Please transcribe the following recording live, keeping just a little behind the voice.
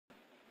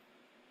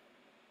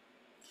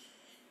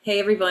Hey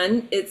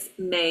everyone, it's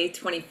May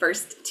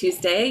 21st,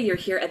 Tuesday. You're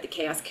here at the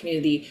Chaos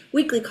Community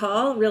Weekly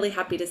Call. Really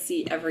happy to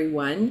see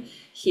everyone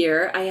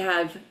here. I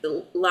have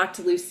locked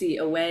Lucy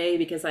away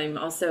because I'm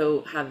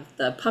also have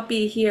the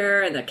puppy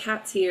here and the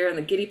cats here and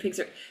the guinea pigs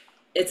are,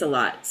 it's a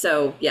lot.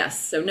 So yes,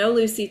 so no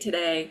Lucy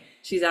today.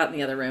 She's out in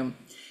the other room.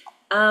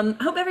 I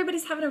hope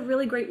everybody's having a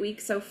really great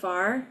week so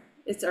far.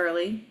 It's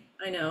early,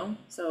 I know.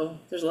 So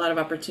there's a lot of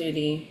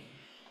opportunity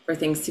for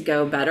things to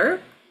go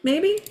better,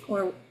 maybe,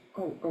 or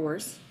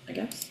worse, I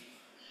guess.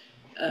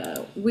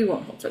 We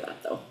won't hope for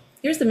that though.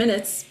 Here's the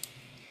minutes.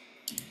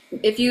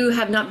 If you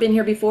have not been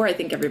here before, I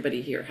think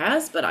everybody here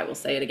has, but I will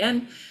say it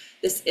again.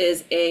 This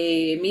is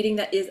a meeting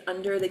that is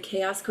under the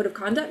CHAOSS Code of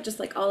Conduct, just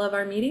like all of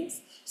our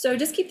meetings. So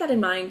just keep that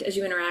in mind as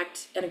you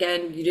interact. And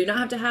again, you do not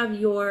have to have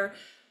your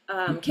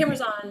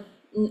cameras on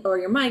or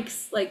your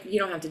mics. Like, you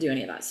don't have to do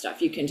any of that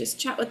stuff. You can just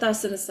chat with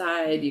us on the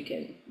side. You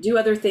can do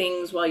other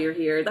things while you're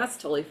here. That's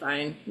totally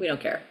fine. We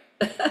don't care.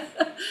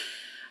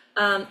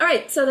 All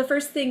right, so the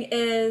first thing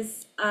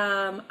is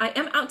I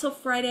am out till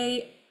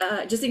Friday,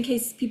 just in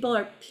case people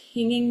are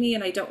pinging me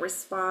and I don't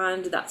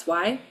respond, that's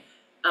why.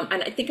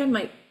 And I think I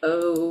might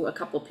owe a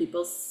couple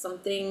people some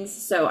things,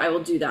 so I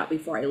will do that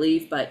before I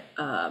leave, but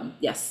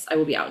yes, I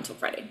will be out until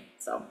Friday.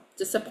 So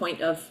just a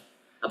point of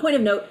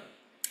note,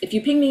 if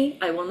you ping me,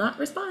 I will not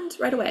respond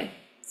right away.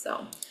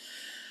 So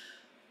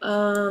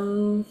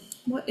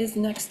what is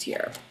next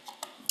here?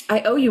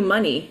 I owe you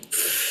money.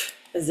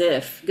 As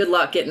if. Good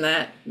luck getting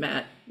that,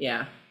 Matt.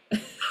 Yeah.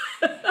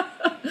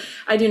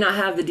 I do not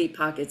have the deep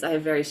pockets. I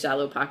have very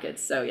shallow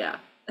pockets. So yeah,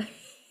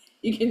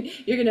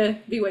 you're gonna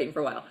be waiting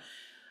for a while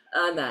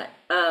on that.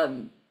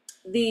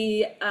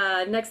 The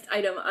next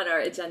item on our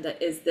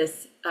agenda is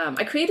this.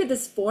 I created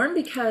this form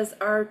because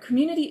our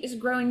community is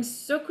growing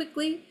so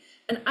quickly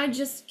and I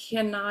just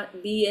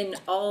cannot be in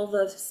all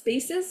the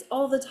spaces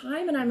all the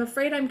time. And I'm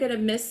afraid I'm gonna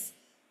miss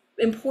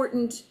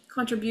important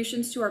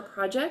contributions to our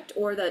project,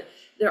 or that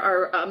there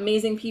are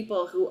amazing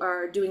people who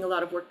are doing a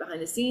lot of work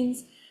behind the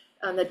scenes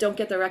that don't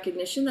get the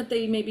recognition that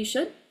they maybe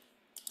should.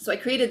 So I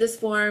created this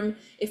form.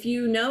 If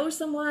you know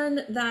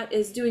someone that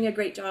is doing a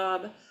great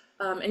job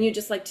and you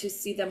just like to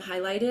see them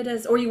highlighted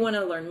as, or you want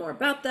to learn more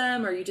about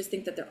them, or you just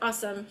think that they're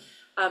awesome,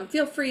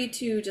 feel free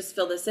to just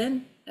fill this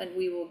in and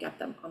we will get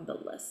them on the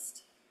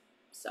list.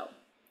 So.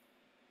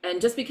 And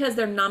just because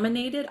they're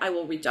nominated, I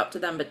will reach out to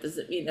them, but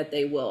doesn't mean that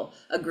they will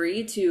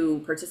agree to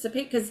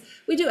participate, because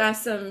we do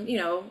ask them,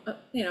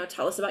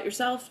 tell us about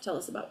yourself, tell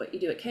us about what you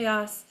do at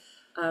CHAOSS,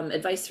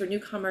 advice for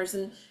newcomers.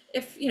 And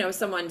if,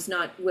 someone's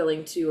not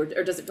willing to,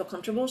 or doesn't feel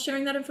comfortable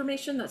sharing that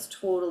information, that's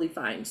totally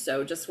fine.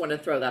 So just want to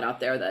throw that out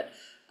there, that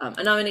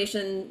a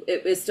nomination,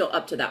 it is still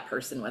up to that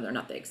person whether or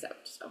not they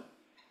accept. So.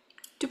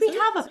 Do we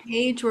have a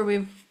page where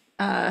we've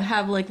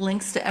have like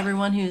links to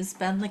everyone who's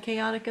been the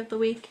chaotic of the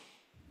week?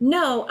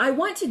 No, I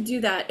want to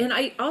do that. And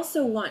I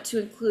also want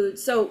to include,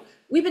 so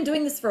we've been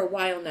doing this for a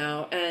while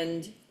now,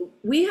 and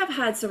we have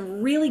had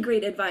some really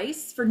great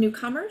advice for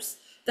newcomers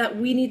that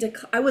we need to,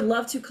 I would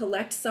love to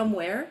collect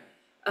somewhere.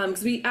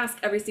 Because we ask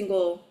every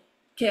single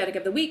chaotic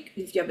of the week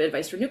if you have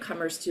advice for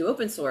newcomers to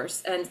open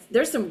source. And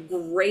there's some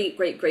great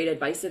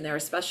advice in there,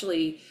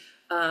 especially,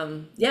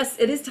 yes,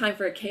 it is time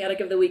for a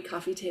chaotic of the week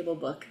coffee table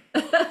book.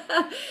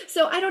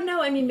 So I don't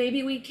know. I mean,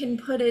 maybe we can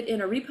put it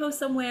in a repo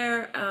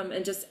somewhere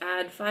and just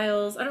add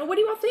files. I don't know. What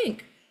do you all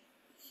think?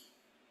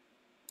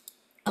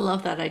 I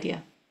love that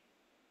idea.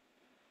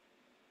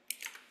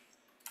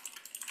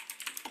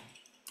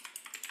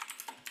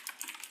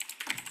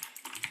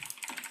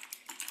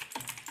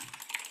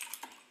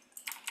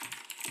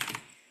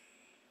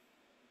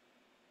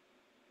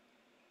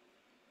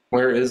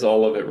 Where is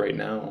all of it right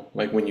now?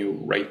 Like when you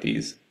write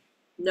these?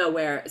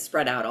 Nowhere,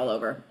 spread out all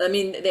over. I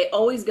mean, they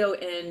always go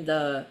in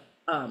the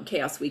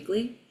CHAOSS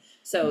Weekly.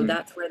 So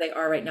that's where they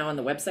are right now on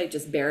the website,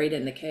 just buried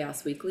in the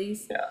CHAOSS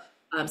Weeklies.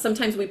 Yeah.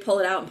 Sometimes we pull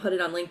it out and put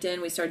it on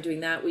LinkedIn. We started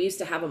doing that. We used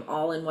to have them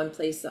all in one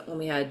place when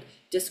we had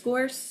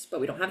Discourse, but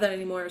we don't have that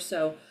anymore.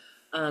 So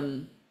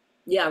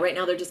yeah, right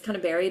now they're just kind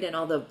of buried in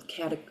all the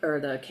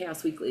the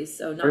CHAOSS Weeklies.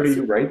 So not Where do you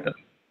super. write them?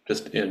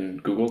 Just in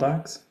Google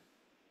Docs?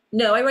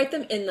 No, I write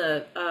them in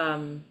the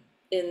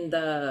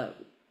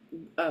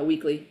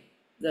weekly,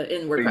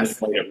 in Or you just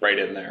WordPress. write it right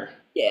in there?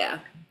 Yeah,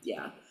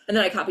 yeah. And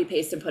then I copy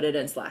paste and put it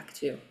in Slack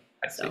too.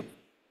 I see. So,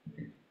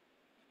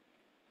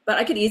 but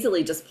I could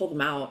easily just pull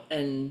them out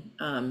and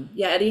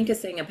yeah, Eddie Inc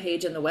is saying a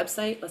page in the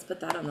website. Let's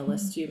put that on the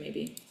list too,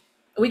 maybe.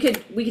 We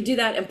could do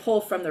that and pull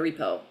from the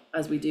repo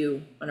as we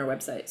do on our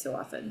website so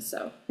often.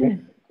 So Yeah.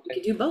 we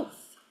could do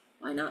both.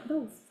 Why not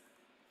both?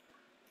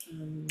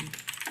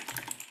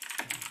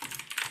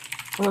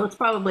 Well, it's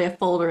probably a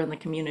folder in the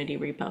community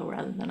repo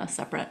rather than a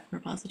separate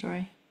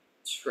repository.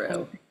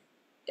 True.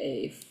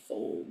 A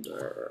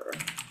folder.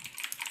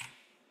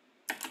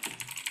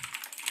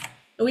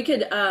 We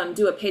could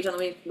do a page on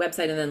the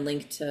website and then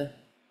link to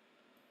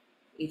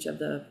each of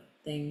the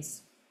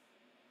things.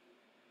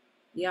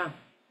 Yeah,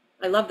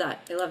 I love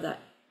that. I love that.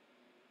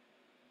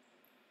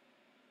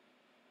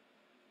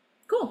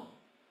 Cool.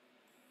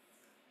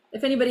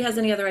 If anybody has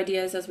any other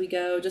ideas as we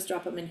go, just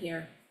drop them in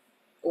here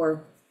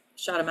or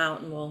shout them out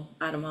and we'll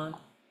add them on.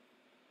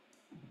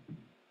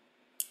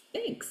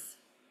 Thanks.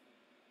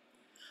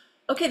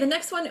 Okay, the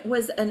next one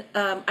was an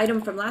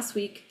item from last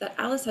week that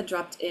Alice had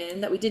dropped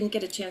in that we didn't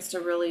get a chance to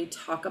really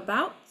talk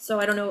about. So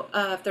I don't know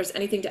if there's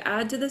anything to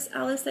add to this,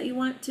 Alice, that you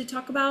want to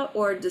talk about,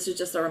 or this is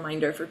just a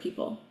reminder for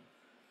people.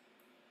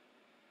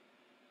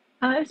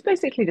 It's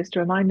basically just a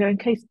reminder in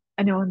case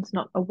anyone's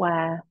not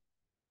aware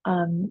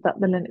that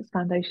the Linux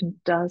Foundation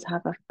does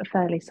have a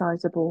fairly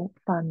sizable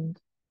fund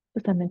for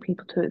sending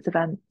people to its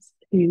events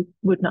who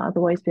would not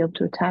otherwise be able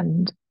to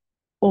attend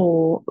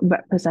or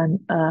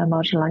represent a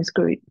marginalized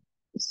group.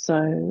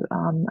 So,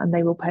 and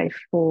they will pay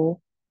for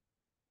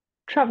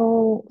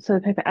travel, so they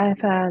pay for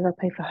airfare, they'll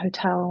pay for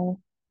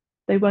hotel.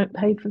 They won't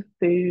pay for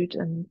food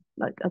and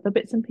like other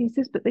bits and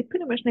pieces, but they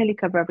pretty much nearly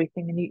cover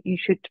everything, and you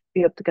should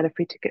be able to get a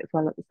free ticket as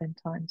well at the same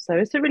time. So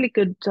it's a really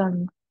good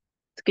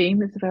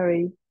scheme.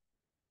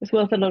 It's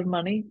worth a lot of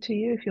money to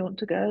you if you want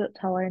to go. That's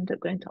how I ended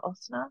up going to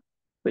Osna,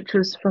 which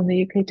was from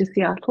the UK to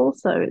Seattle.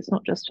 So it's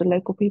not just for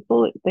local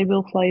people. They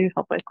will fly you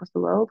halfway across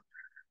the world.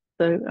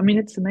 So I mean,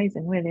 it's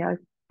amazing, really.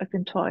 I've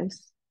been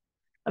twice,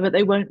 but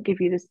they won't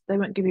give you this. They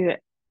won't give you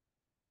it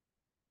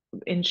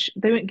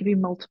they won't give you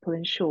multiple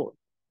in short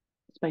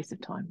space of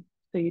time.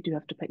 So you do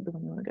have to pick the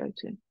one you want to go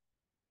to.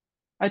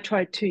 I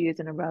tried 2 years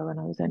in a row and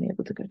I was only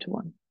able to go to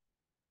one.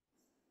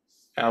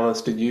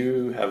 Alice, did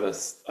you have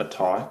a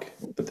talk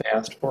that they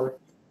asked for?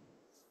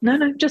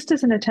 No, just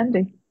as an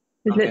attendee.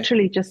 It's Okay.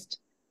 literally just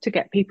to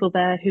get people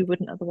there who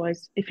wouldn't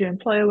otherwise, if your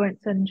employer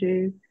won't send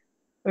you,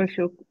 or if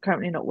you're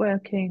currently not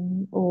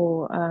working,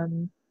 or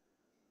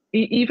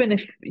even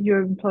if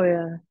your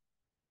employer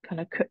kind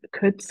of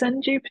could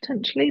send you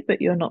potentially, but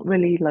you're not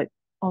really like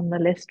on the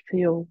list for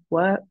your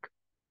work.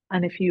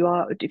 And if you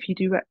are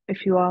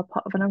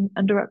part of an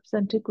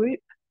underrepresented group,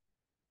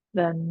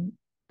 then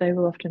they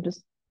will often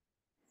just,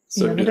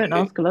 So they do don't they,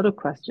 ask a lot of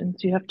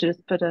questions. You have to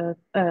just put you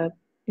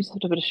just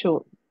have to put a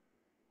short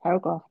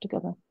paragraph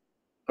together.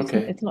 okay.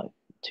 It's not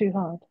too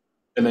hard.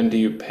 And then do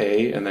you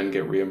pay and then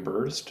get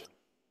reimbursed?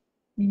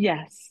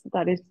 Yes,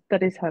 that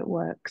is how it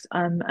works.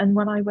 And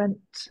when I went,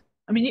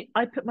 I mean,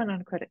 I put mine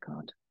on a credit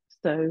card,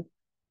 so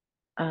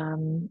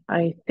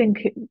I think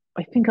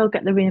I'll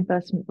get the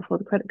reimbursement before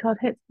the credit card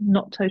hits.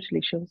 Not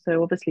totally sure.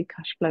 So obviously,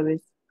 cash flow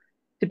is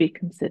to be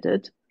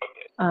considered.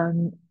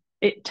 Um,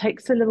 it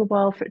takes a little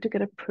while for it to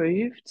get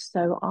approved.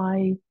 So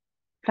I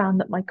found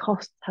that my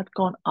costs had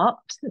gone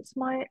up since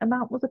my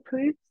amount was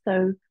approved.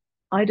 So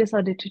I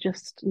decided to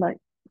just like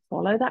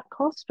follow that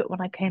cost. But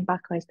when I came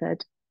back, I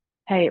said,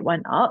 hey, it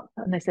went up.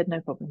 And they said,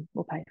 no problem,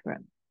 we'll pay for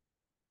it.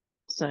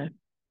 So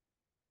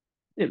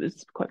it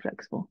was quite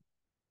flexible.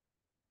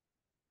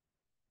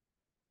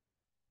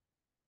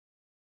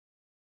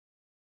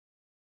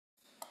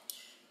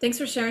 Thanks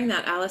for sharing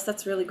that, Alice.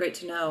 That's really great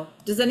to know.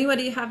 Does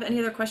anybody have any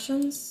other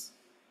questions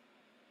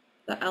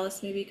that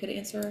Alice maybe could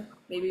answer?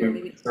 Maybe or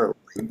maybe. Is there a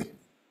link?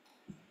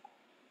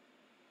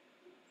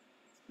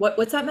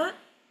 What's that, Matt?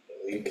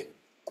 Link?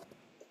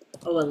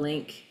 Oh, a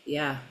link.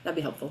 Yeah, that'd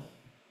be helpful.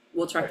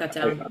 We'll track that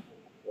down.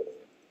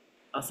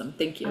 Awesome.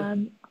 Thank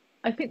you.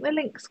 I think the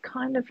links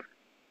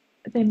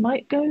they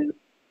might go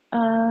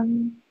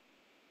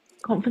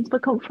conference by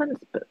conference,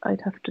 but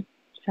I'd have to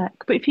check.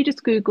 But if you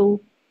just Google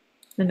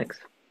Linux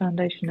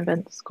Foundation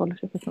Events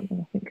Scholarship or something,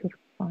 I think you'll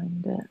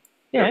find it.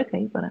 Yeah, Yep. okay,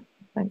 you got it.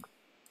 Thanks.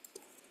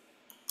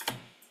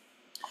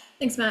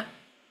 Thanks, Matt.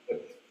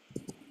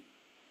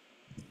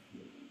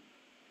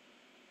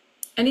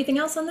 Anything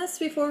else on this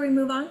before we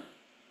move on?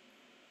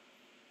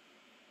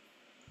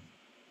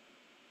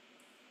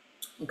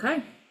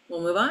 Okay,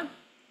 we'll move on.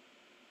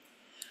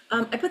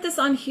 I put this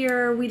on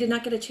here. We did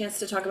not get a chance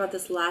to talk about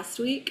this last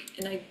week,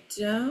 and I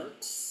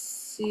don't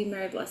see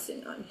Mary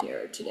Blessing on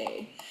here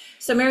today.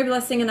 So Mary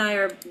Blessing and I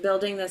are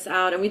building this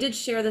out, and we did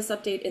share this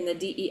update in the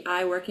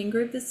DEI working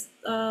group this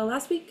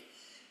last week.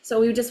 So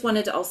we just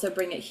wanted to also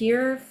bring it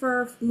here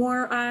for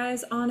more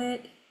eyes on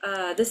it.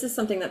 This is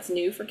something that's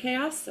new for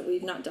CHAOSS that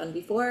we've not done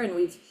before, and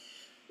we've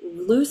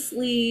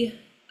loosely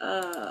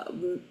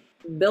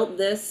built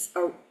this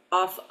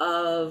off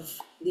of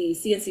the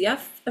CNCF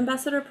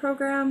ambassador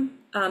program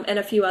and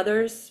a few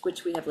others,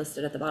 which we have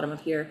listed at the bottom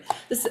of here.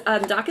 This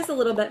doc is a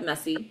little bit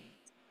messy,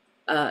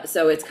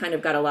 so it's kind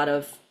of got a lot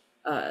of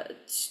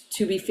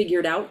to be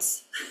figured out.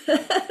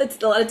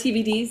 It's a lot of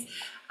TBDs,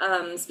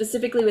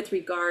 specifically with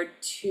regard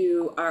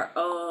to our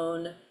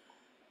own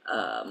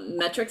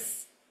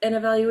metrics and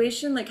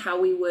evaluation, like how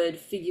we would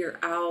figure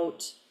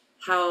out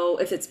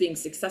if it's being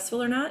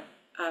successful or not,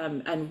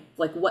 and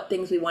like what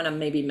things we want to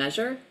maybe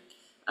measure.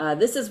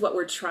 This is what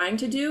we're trying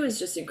to do, is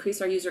just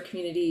increase our user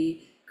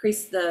community,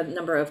 increase the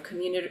number of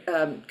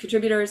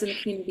contributors in the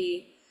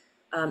community,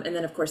 and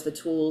then of course the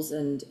tools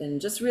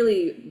and just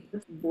really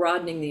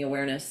broadening the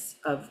awareness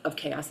of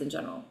CHAOSS in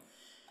general.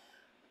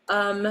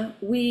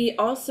 We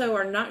also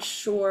are not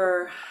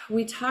sure,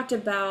 we talked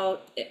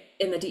about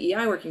in the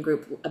DEI working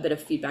group, a bit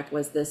of feedback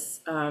was this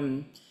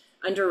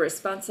under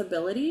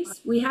responsibilities.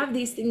 We have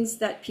these things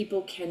that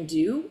people can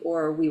do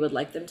or we would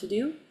like them to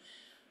do.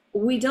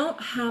 we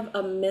don't have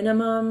a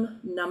minimum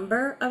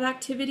number of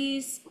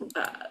activities.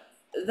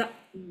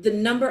 The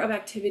number of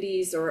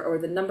activities or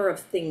the number of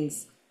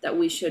things that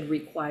we should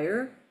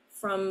require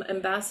from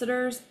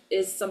ambassadors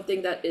is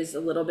something that is a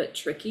little bit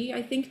tricky,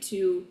 I think,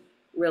 to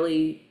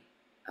really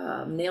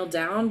nail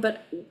down.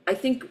 But I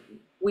think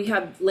we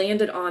have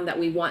landed on that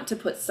we want to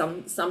put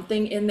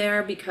something in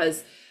there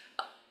because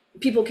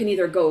people can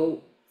either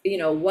go,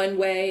 one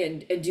way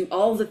and do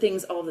all the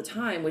things all the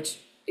time, which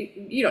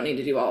you don't need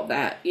to do all of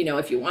that.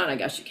 If you want, I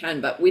guess you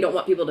can, but we don't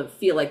want people to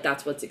feel like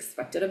that's what's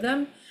expected of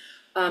them.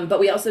 But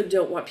we also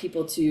don't want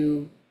people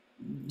to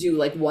do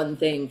like one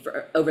thing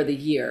for over the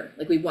year.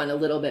 Like we want a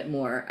little bit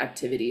more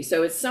activity.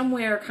 So it's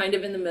somewhere kind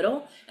of in the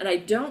middle. And I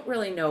don't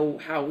really know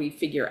how we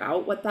figure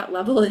out what that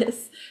level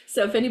is.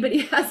 So if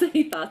anybody has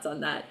any thoughts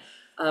on that,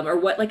 or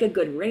what like a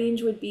good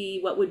range would be,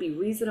 what would be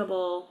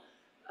reasonable.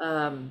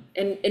 And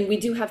we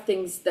do have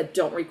things that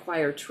don't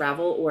require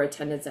travel or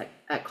attendance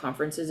at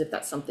conferences if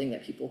that's something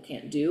that people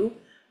can't do.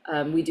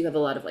 We do have a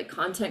lot of like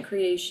content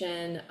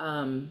creation,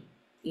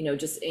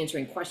 just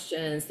answering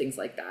questions, things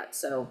like that.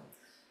 So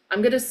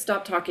I'm gonna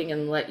stop talking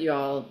and let you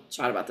all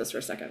chat about this for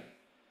a second.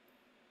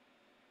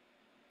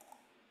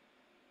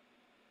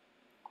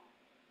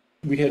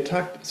 We had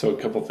talked, so a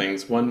couple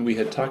things. One, we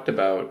had talked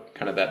about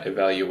kind of that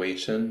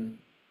evaluation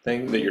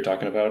thing that you're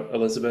talking about,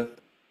 Elizabeth.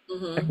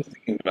 I was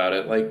thinking about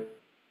it, like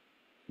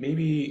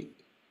maybe,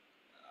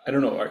 I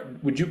don't know,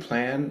 would you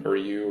plan, or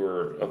you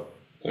or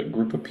a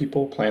group of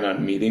people plan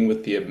on meeting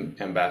with the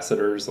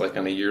ambassadors like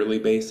on a yearly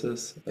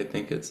basis? I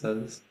think it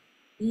says.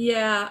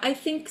 Yeah, I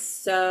think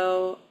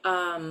so.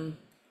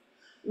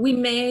 We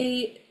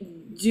may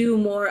do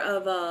more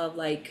of a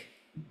like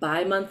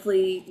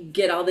bi-monthly,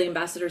 get all the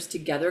ambassadors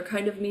together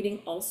kind of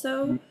meeting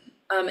also.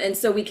 And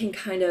so we can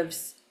kind of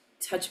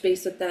touch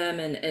base with them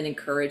and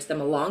encourage them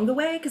along the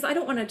way. Because I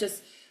don't want to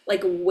just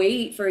like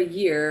wait for a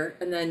year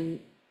and then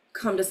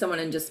come to someone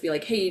and just be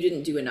like, hey, you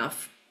didn't do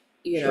enough.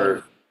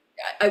 Sure.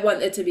 I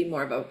want it to be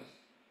more of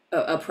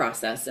a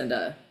process and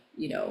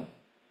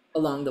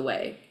along the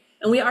way.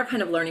 And we are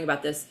kind of learning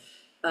about this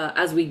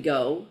as we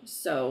go.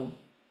 So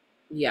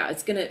yeah,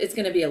 it's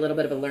gonna be a little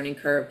bit of a learning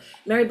curve.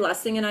 Mary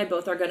Blessing and I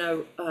both are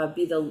gonna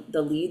be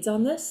the leads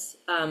on this.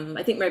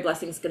 I think Mary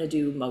Blessing's gonna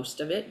do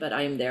most of it, but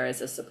I am there as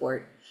a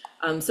support.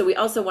 So we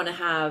also want to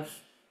have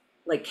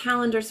like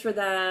calendars for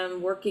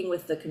them, working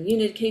with the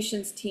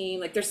communications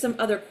team. Like there's some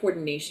other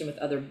coordination with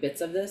other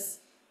bits of this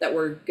that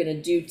we're gonna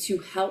do to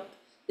help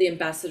the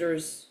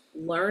ambassadors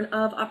learn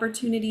of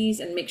opportunities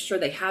and make sure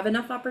they have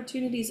enough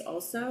opportunities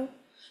also.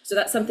 So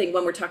that's something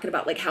when we're talking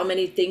about like how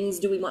many things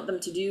do we want them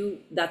to do,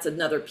 that's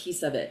another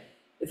piece of it.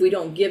 If we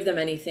don't give them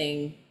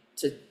anything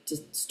to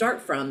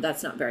start from,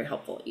 that's not very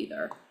helpful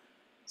either.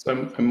 So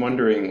I'm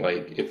wondering,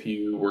 like, if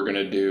you were going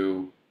to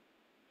do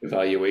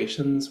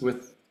evaluations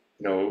with,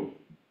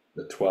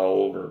 the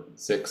 12 or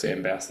 6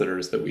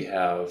 ambassadors that we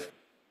have,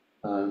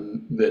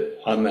 that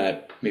on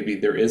that maybe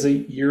there is a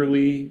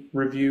yearly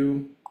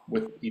review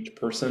with each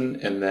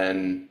person, and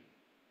then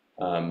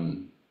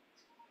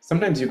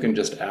sometimes you can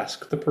just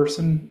ask the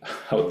person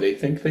how they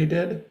think they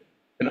did.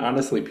 And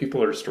honestly,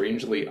 people are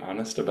strangely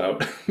honest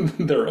about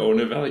their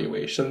own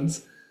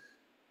evaluations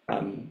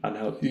on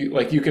how,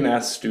 like you can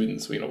ask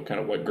students, kind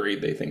of what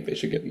grade they think they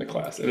should get in the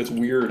class. And it's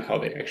weird how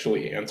they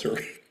actually answer.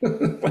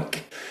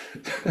 Like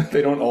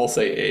they don't all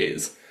say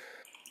A's.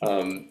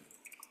 And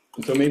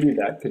so maybe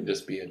that could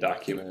just be a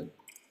document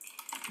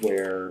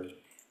where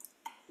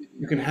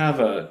you can have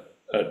a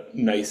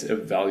nice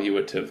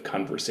evaluative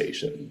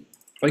conversation.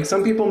 Like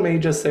some people may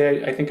just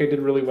say, I think I did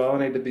really well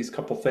and I did these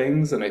couple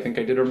things and I think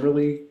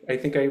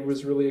I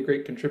was really a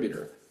great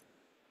contributor.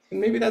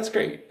 And maybe that's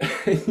great.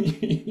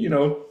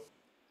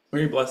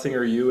 Mary Blessing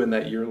or you in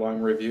that year-long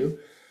review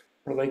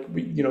are like,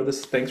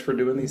 thanks for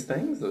doing these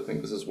things. I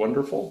think this is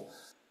wonderful.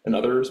 And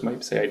others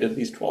might say, I did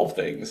these 12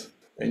 things.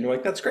 And you're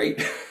like, that's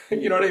great.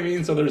 You know what I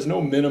mean? So there's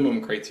no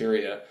minimum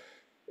criteria.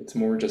 It's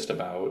more just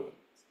about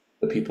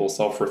the people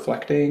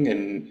self-reflecting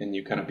and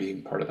you kind of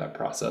being part of that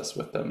process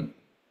with them.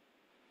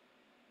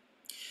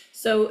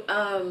 So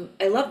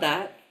I love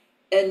that.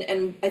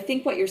 And I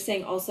think what you're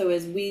saying also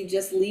is we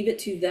just leave it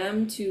to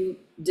them to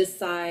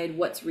decide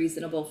what's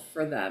reasonable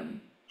for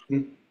them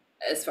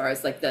as far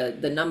as like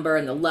the number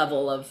and the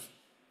level of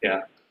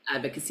Yeah.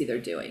 advocacy they're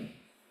doing.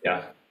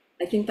 Yeah.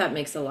 I think that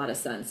makes a lot of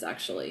sense,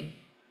 actually.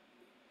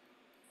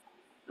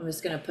 I'm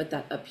just gonna put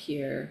that up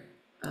here.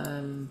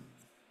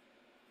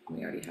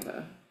 We already have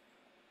a,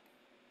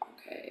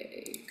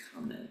 okay,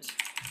 comment.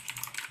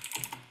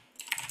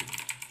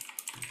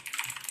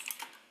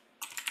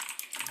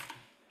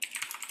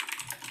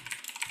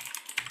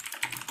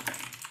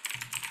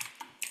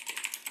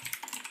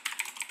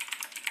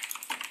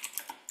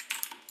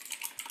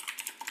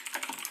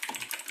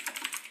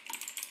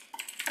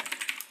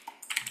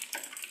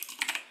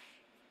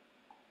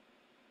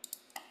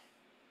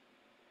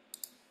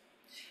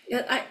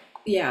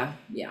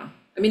 Yeah.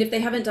 I mean, if they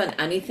haven't done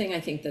anything, I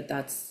think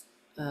that's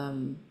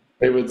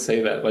They would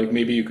say that, like,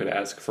 maybe you could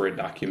ask for a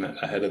document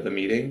ahead of the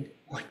meeting,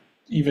 like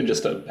even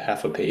just a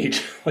half a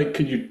page. Like,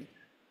 could you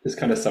just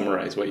kind of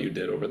summarize what you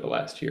did over the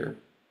last year.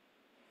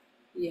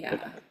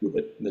 Yeah.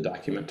 The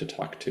document to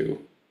talk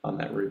to on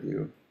that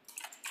review.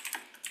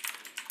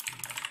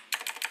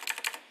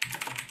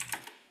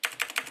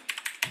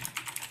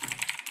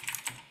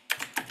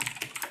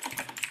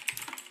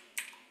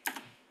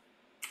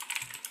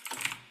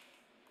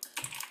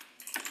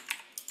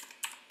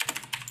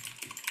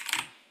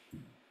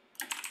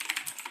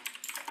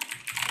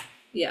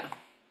 Yeah.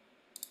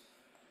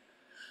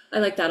 I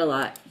like that a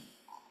lot.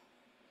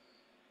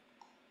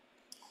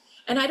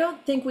 And I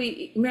don't think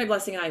Mary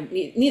Blessing and I,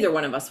 neither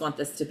one of us want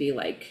this to be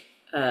like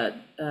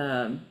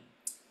an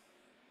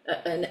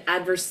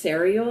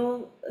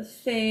adversarial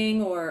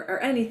thing or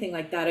anything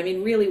like that. I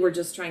mean, really, we're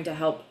just trying to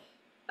help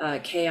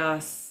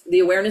chaos. The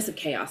awareness of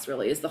chaos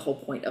really is the whole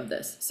point of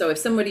this. So if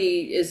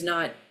somebody is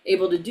not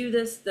able to do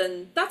this,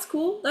 then that's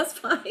cool. That's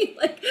fine.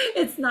 Like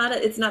it's not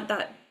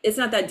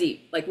that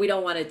deep. Like we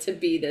don't want it to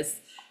be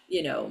this,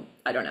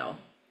 I don't know.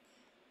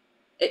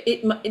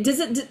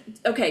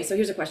 Okay, so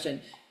here's a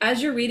question.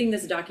 As you're reading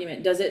this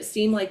document, does it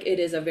seem like it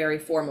is a very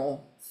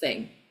formal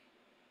thing?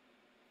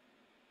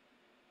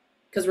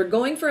 Because we're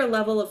going for a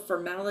level of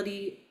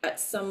formality at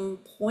some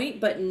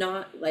point, but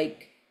not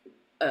like,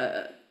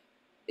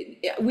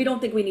 we don't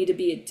think we need to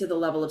be to the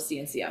level of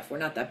CNCF. We're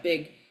not that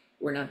big.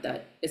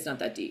 It's not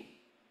that deep.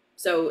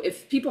 So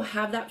if people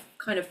have that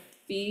kind of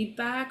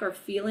feedback or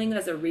feeling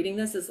as they're reading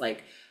this is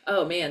like,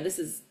 oh man, this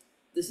is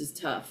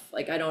tough.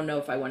 Like, I don't know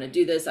if I want to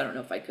do this. I don't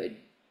know if I could.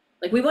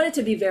 Like, we want it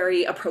to be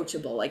very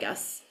approachable, I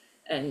guess,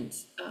 and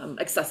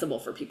accessible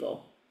for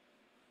people.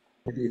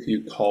 Maybe if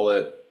you call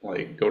it,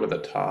 like, go to the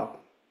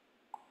top,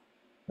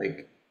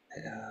 like,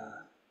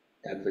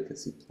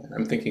 advocacy plan.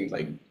 I'm thinking,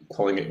 like,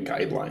 calling it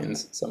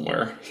guidelines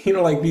somewhere.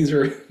 Like these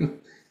are,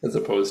 as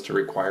opposed to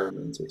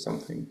requirements or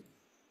something.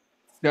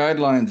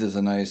 Guidelines is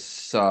a nice,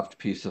 soft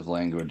piece of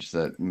language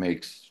that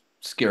makes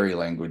scary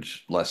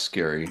language less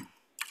scary.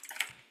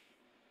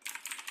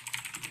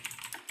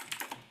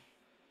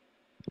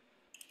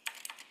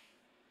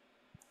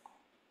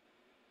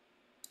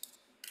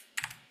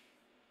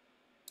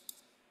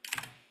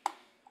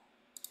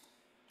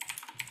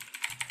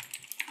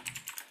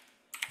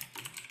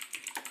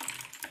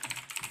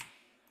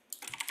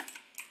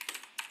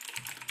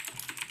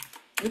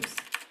 Oops,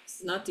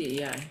 it's not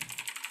DEI.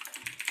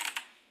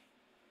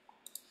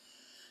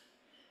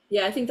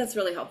 Yeah, I think that's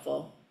really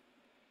helpful.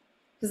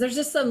 Because there's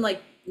just some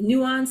like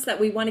nuance that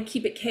we want to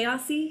keep it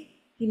chaosy,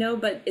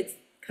 but it's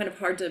kind of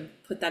hard to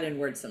put that in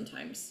words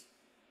sometimes.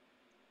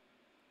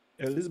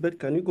 Elizabeth,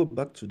 can you go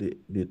back to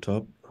the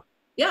top?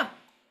 Yeah.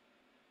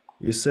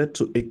 You said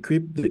to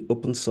equip the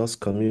open source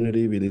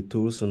community with the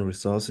tools and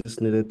resources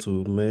needed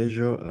to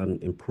measure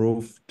and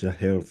improve their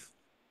health,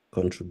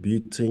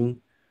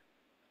 contributing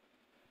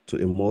to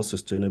a more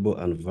sustainable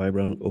and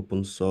vibrant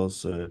open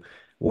source.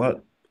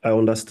 Well, I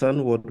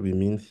understand what we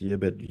mean here,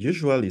 but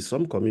usually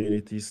some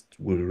communities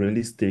will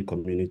really stay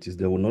communities.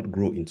 They will not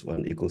grow into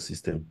an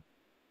ecosystem.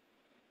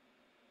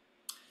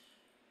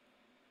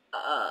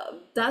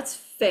 That's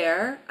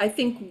fair. I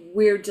think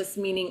we're just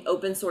meaning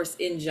open source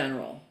in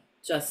general.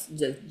 Just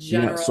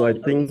general. Yeah, so I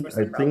open source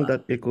think umbrella.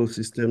 that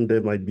ecosystem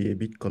there might be a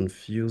bit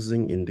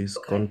confusing in this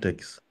Okay.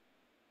 context.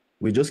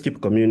 We just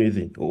keep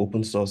community or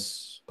open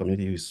source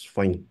community is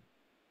fine,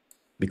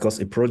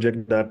 because a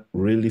project that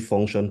really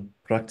functions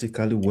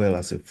practically well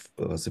as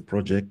a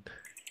project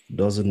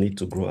doesn't need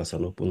to grow as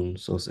an open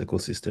source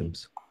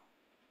ecosystems.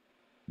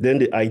 Then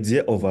the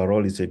idea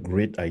overall is a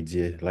great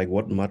idea, like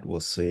what Matt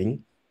was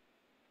saying.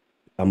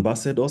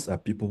 Ambassadors are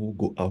people who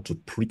go out to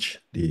preach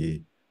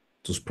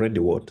to spread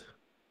the word.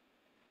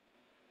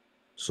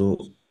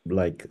 So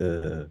like,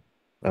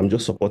 I'm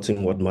just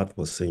supporting what Matt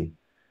was saying.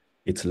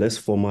 It's less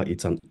formal,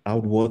 it's an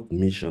outward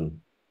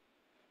mission.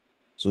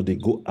 So they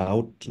go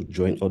out to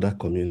join other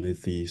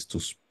communities to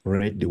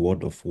spread the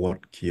word of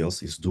what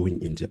CHAOSS is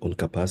doing in their own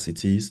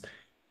capacities.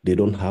 They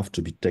don't have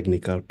to be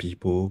technical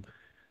people.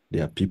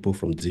 They are people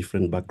from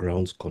different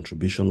backgrounds,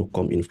 contribution will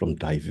come in from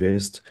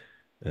diverse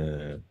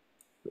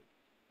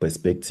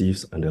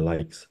perspectives and the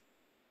likes.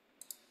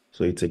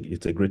 So it's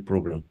a great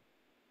program.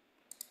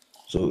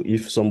 So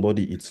if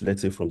somebody is,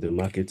 let's say, from the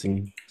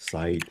marketing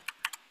side,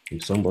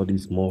 if somebody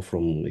is more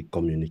from a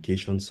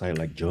communication side,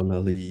 like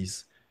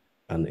journalists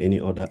and any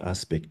other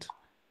aspect,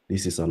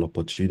 this is an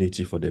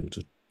opportunity for them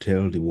to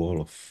tell the world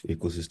of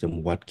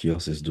ecosystem what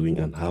CHAOSS is doing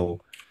and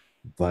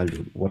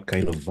what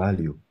kind of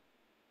value,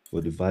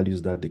 or the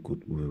values that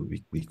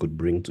we could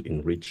bring to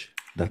enrich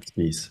that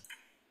space.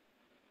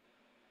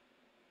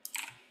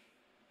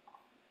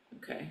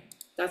 Okay,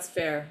 that's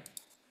fair.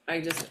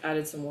 I just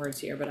added some words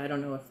here, but I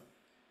don't know if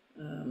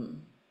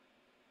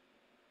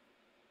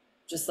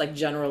just like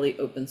generally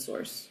open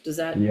source. Does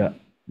that? Yeah.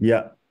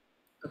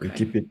 Okay. We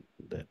keep it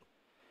there.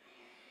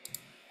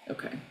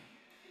 Okay.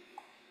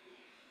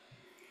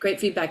 Great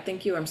feedback.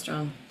 Thank you,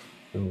 Armstrong.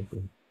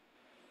 Okay.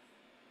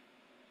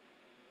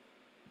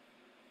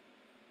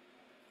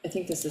 I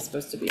think this is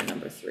supposed to be a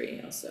number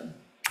 3 also.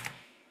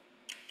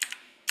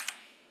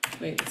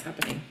 Wait, what's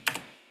happening?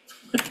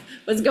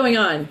 What's going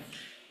on?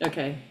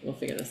 Okay, we'll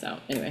figure this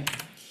out. Anyway.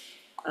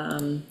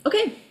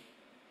 Okay,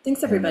 thanks And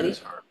that everybody. is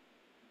hard.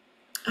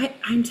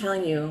 I'm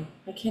telling you,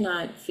 I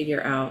cannot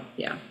figure out,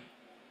 yeah,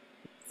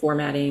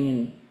 formatting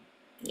and,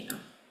 yeah.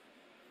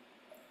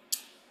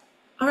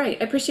 All right,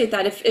 I appreciate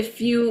that. If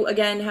you,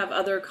 again, have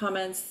other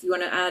comments you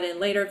want to add in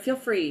later, feel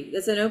free.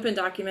 It's an open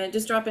document,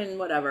 just drop in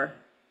whatever.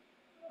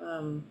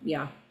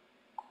 Yeah,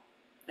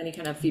 any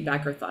kind of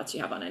feedback or thoughts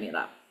you have on any of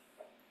that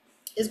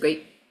is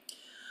great.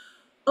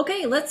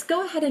 Okay, let's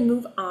go ahead and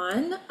move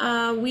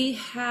on. We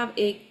have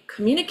a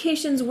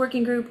communications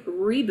working group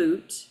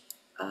reboot.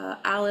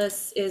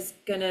 Alice is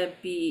gonna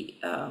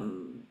be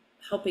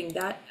helping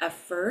that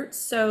effort.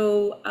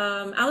 So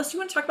Alice, do you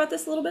want to talk about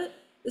this a little bit,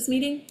 this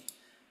meeting?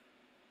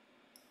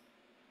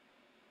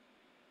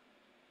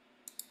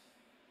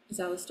 Is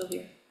Alice still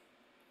here?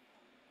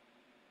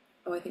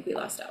 Oh, I think we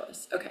lost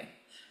Alice. Okay,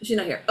 she's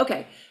not here.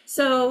 Okay,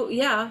 so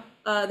yeah,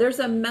 there's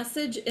a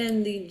message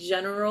in the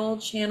general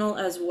channel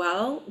as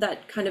well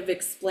that kind of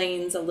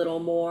explains a little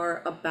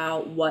more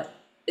about what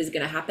is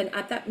going to happen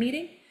at that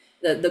meeting,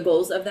 the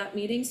goals of that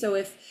meeting. So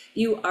if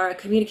you are a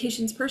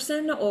communications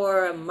person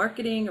or a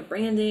marketing or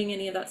branding,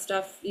 any of that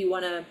stuff, you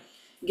want to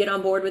get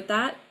on board with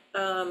that,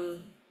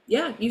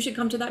 yeah, you should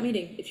come to that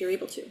meeting if you're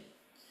able to.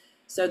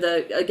 So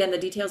again, the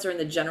details are in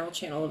the general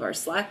channel of our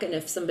Slack, and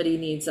if somebody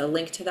needs a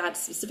link to that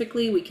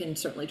specifically, we can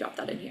certainly drop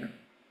that in here.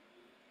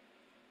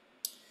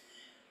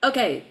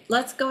 Okay,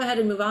 let's go ahead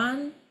and move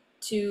on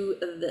to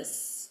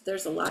this.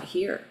 There's a lot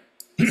here.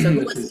 So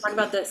who wants to talk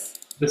about this?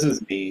 This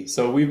is me.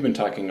 So we've been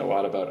talking a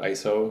lot about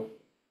ISO,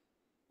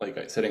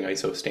 like setting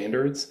ISO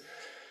standards.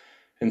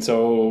 And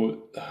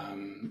so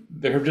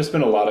there have just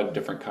been a lot of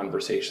different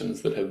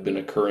conversations that have been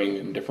occurring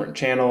in different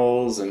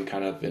channels and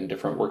kind of in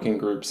different working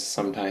groups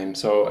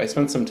sometimes. So I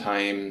spent some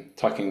time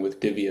talking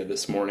with Divya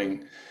this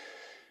morning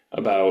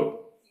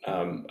about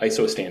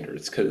ISO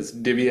standards, because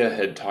Divya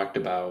had talked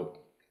about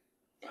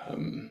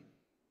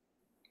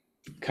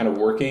kind of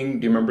working,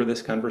 do you remember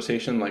this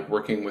conversation? Like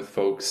working with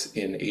folks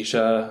in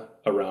Asia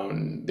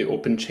around the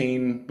open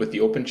chain, with the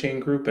open chain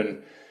group. And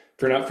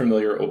if you're not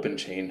familiar, open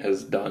chain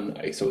has done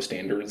ISO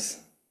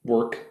standards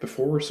work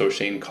before. So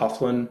Shane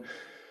Coughlin,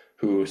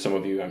 who some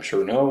of you I'm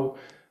sure know,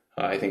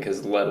 I think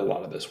has led a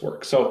lot of this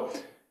work. So,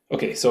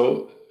 okay,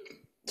 so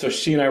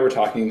she and I were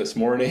talking this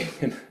morning,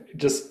 and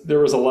just there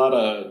was a lot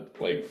of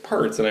like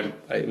parts, and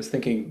I was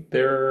thinking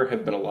there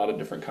have been a lot of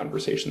different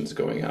conversations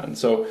going on.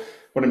 So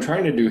what I'm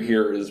trying to do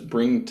here is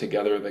bring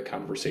together the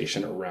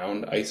conversation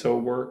around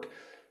ISO work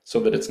so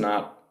that it's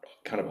not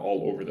kind of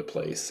all over the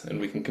place,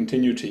 and we can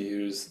continue to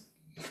use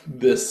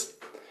this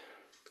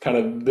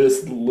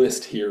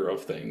list here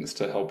of things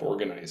to help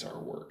organize our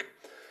work.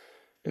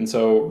 And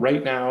so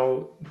right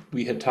now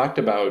we had talked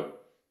about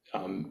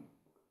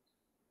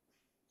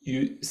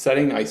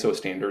setting ISO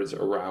standards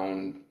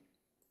around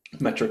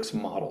metrics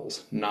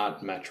models,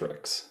 not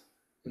metrics.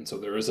 And so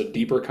there is a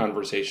deeper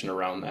conversation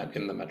around that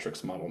in the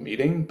metrics model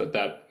meeting, but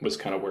that was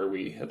kind of where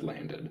we had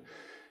landed.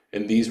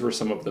 And these were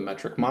some of the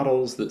metric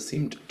models that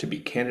seemed to be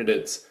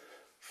candidates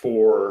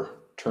for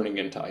turning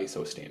into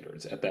ISO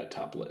standards at that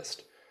top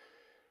list.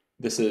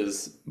 This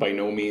is by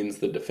no means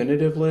the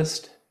definitive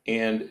list,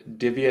 and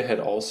Divya had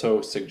also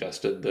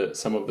suggested that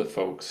some of the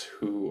folks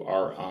who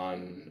are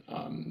on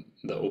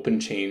the open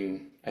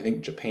chain, I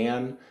think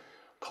Japan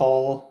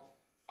call,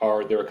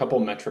 there are a couple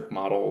metric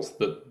models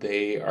that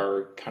they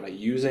are kind of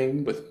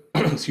using with,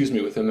 excuse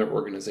me, within their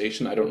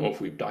organization. I don't know if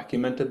we've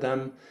documented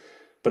them,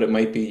 but it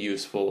might be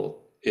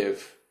useful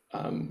if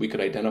we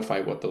could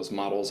identify what those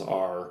models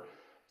are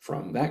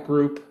from that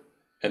group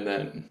and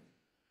then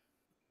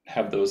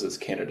have those as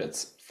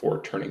candidates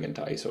for turning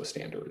into ISO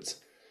standards.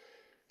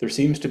 There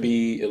seems to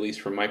be, at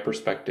least from my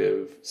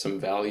perspective, some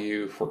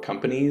value for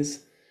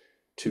companies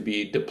to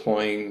be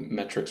deploying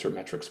metrics or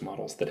metrics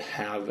models that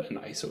have an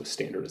ISO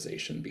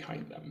standardization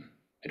behind them.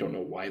 I don't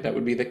know why that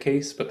would be the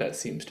case, but that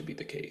seems to be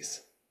the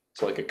case.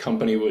 So like a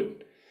company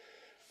would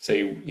say,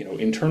 you know,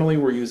 internally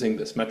we're using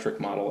this metric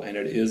model and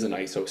it is an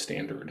ISO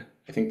standard.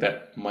 I think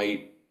that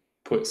might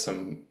put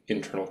some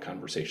internal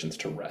conversations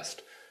to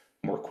rest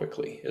more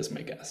quickly, is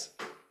my guess.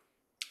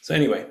 So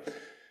anyway,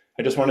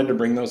 I just wanted to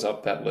bring those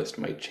up. That list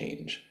might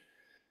change.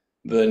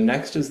 The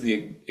next is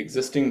the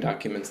existing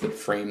documents that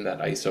frame that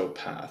ISO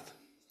path.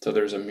 So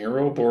there's a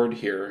Miro board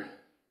here,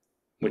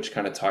 which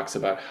kind of talks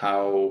about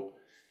how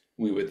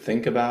we would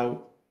think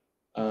about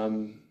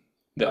the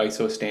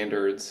ISO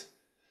standards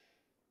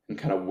and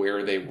kind of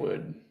where they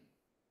would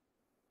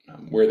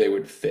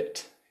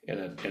fit in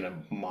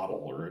a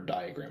model or a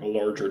diagram, a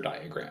larger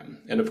diagram.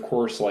 And of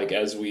course, like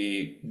as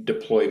we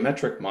deploy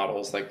metric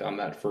models, like on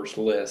that first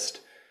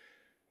list,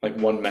 like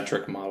one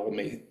metric model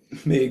may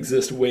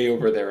exist way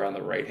over there on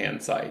the right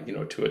hand side, you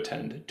know, to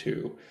attend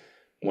to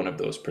one of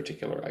those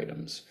particular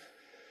items.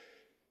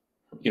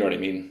 You know what I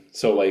mean?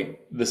 So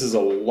like this is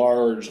a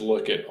large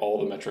look at all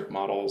the metric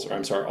models, or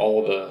I'm sorry,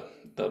 all the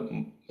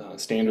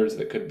standards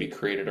that could be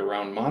created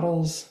around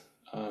models,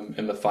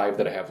 and the 5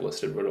 that I have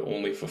listed would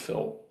only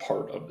fulfill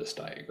part of this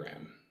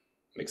diagram.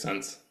 Make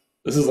sense?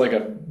 This is like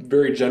a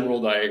very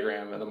general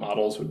diagram, and the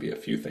models would be a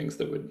few things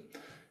that would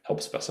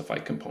help specify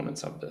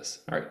components of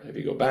this. All right, if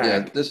you go Yeah,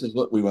 back, this is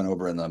what we went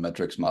over in the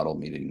metrics model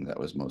meeting that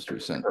was most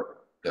recent.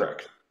 Yep.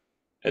 correct.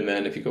 And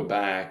then if you go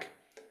back,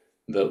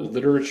 the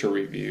literature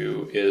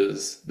review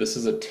this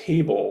is a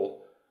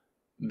table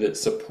that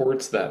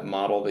supports that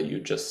model that you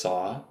just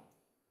saw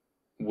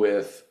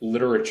with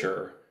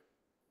literature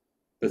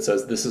that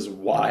says this is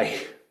why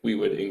we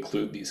would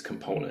include these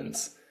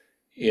components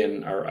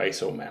in our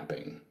ISO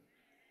mapping.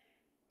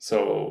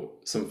 So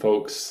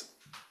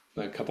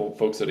a couple of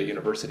folks at a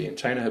university in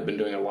China have been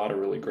doing a lot of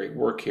really great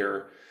work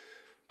here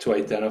to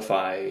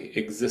identify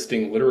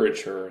existing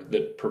literature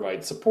that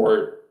provides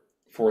support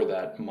for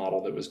that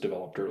model that was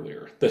developed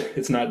earlier. That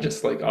it's not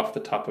just like off the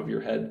top of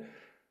your head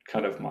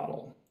kind of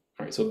model.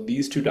 All right, so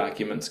these two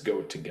documents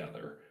go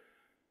together.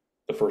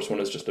 The first one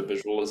is just a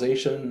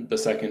visualization. The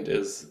second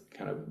is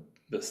kind of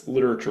this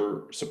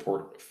literature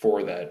support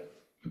for that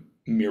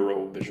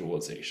Miro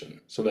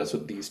visualization. So that's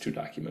what these two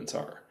documents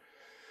are.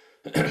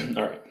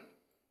 All right.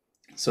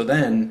 So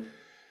then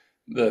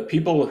the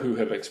people who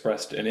have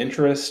expressed an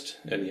interest,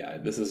 and yeah,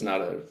 this is not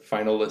a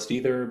final list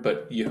either,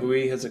 but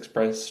Yahui has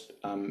expressed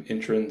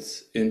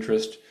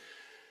interest.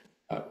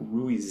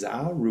 Rui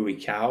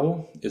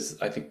Cao is,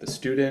 I think, the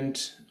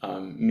student.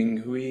 Ming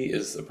Hui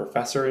is a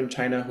professor in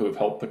China who have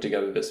helped put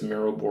together this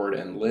Miro board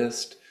and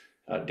list.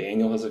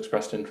 Daniel has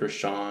expressed interest,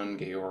 Sean,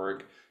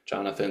 Georg,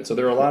 Jonathan. So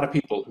there are a lot of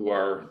people who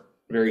are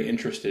very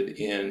interested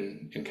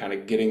in kind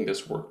of getting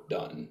this work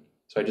done.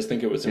 So I just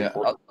think it was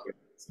important to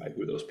decide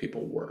who those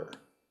people were.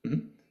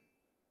 Mm-hmm.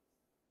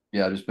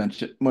 Yeah, I just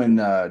mentioned when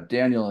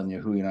Daniel and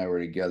Yahui and I were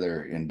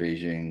together in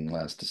Beijing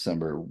last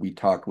December, we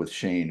talked with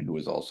Shane, who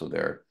was also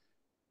there,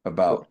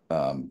 about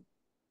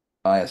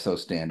ISO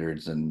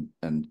standards and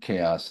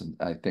CHAOSS, and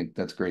I think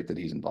that's great that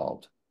he's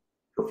involved.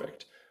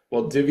 Perfect.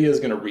 Well, Divya is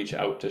going to reach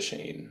out to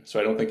Shane, so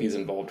I don't think he's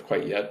involved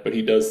quite yet, but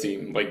he does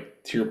seem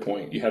like, to your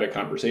point, you had a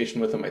conversation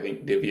with him. I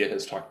think Divya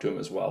has talked to him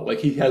as well. Like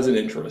he has an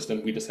interest,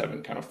 and we just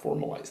haven't kind of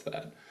formalized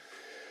that.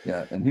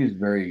 Yeah, and he's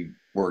very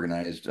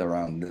organized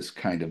around this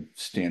kind of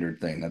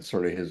standard thing. That's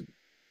sort of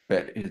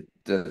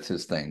that's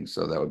his thing.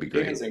 So that would be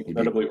great. He is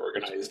incredibly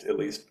organized, at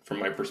least from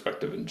my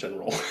perspective in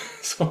general.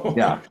 So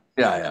yeah,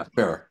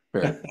 fair.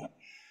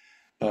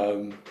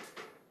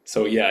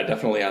 So yeah,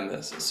 definitely on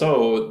this.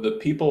 So the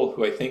people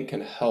who I think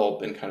can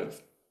help in kind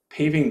of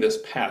paving this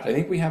path, I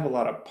think we have a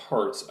lot of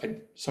parts.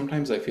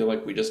 Sometimes I feel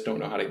like we just don't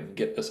know how to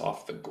get this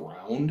off the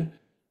ground.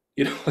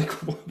 You know, like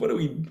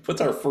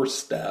what's our first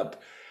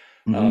step?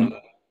 Mm-hmm.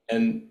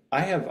 And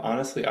I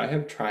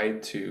have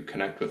tried to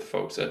connect with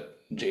folks at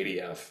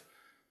JDF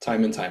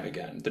time and time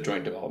again, the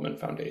Joint Development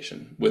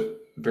Foundation, with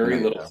very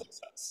little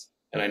success.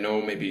 And I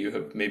know maybe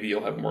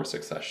you'll have more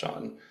success,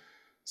 Sean.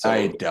 So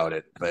I doubt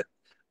it, but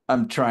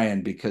I'm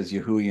trying because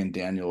Yahui and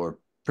Daniel were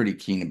pretty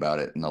keen about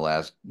it in the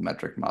last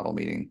metric model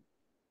meeting.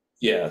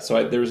 yeah,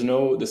 so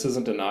this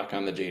isn't a knock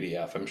on the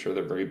JDF. I'm sure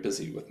they're very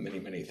busy with many,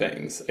 many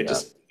things.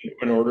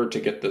 In order to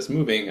get this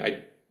moving,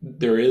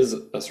 there is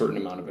a certain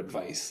amount of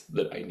advice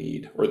that I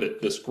need, or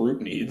that this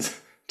group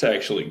needs, to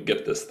actually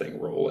get this thing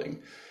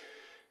rolling.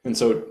 And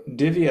so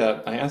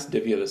I asked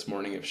Divya this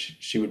morning if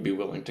she would be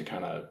willing to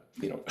kind of,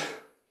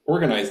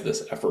 organize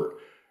this effort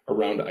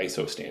around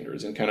ISO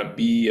standards and kind of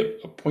be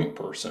a point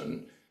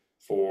person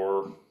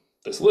for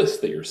this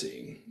list that you're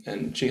seeing.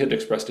 And she had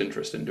expressed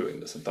interest in doing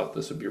this and thought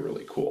this would be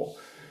really cool.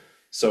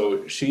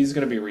 So she's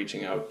going to be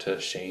reaching out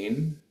to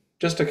Shane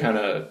just to kind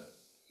of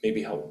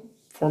maybe help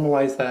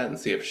formalize that and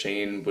see if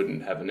Shane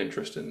wouldn't have an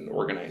interest in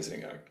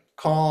organizing a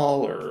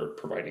call or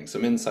providing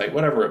some insight,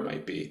 whatever it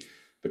might be,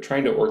 but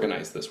trying to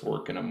organize this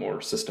work in a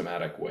more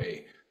systematic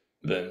way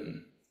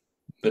than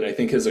I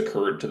think has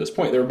occurred to this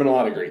point. There have been a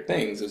lot of great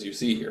things, as you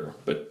see here,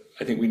 but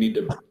I think we need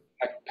to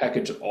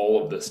package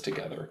all of this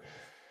together.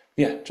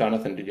 Yeah,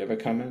 Jonathan, did you have a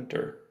comment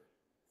or?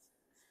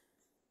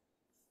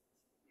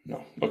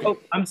 No, okay. Oh,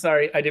 I'm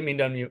sorry. I didn't mean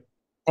to unmute.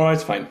 Oh,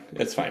 it's fine.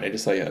 It's fine. I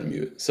just saw you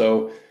unmute.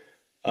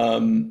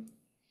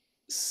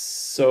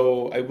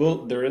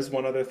 There is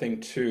one other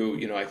thing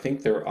too. I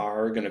think there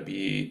are going to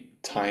be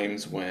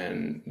times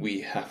when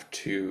we have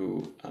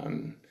to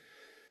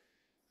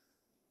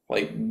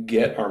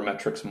get our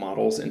metrics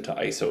models into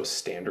ISO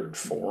standard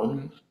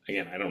form.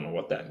 Again, I don't know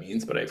what that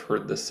means, but I've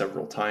heard this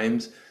several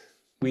times.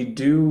 I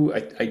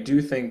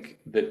do think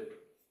that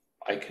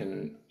I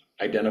can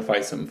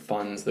identify some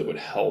funds that would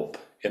help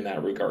in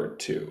that regard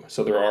too.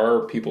 So there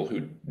are people who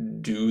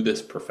do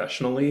this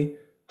professionally.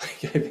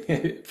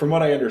 From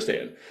what I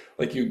understand,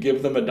 like you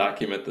give them a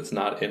document that's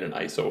not in an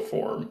ISO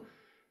form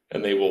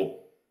and they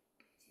will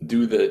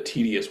do the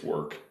tedious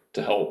work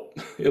to help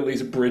at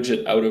least bridge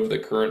it out of the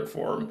current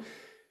form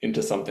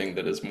into something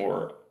that is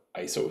more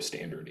ISO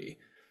standardy.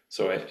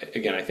 So I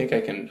think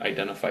I can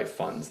identify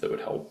funds that would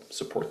help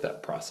support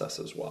that process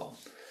as well.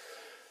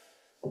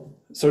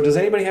 So does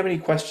anybody have any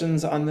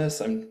questions on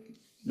this? I'm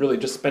really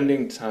just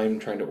spending time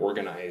trying to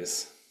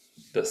organize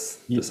this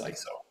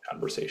ISO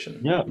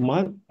conversation. Yeah,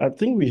 I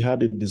think we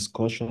had a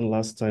discussion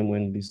last time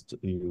when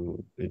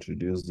you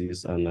introduced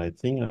this, and I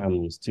think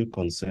I'm still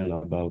concerned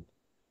about,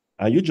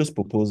 are you just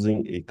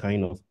proposing a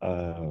kind of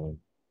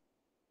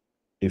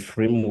a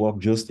framework,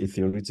 just a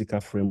theoretical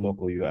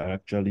framework, or you are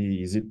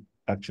actually, is it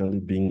actually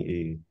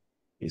being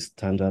a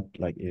standard,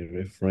 like a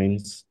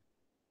reference,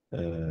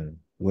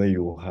 where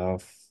you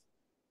have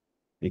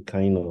a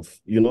kind of,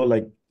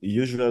 like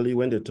usually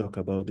when they talk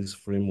about these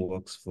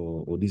frameworks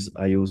or these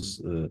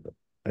iOS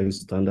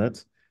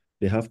standards,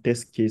 they have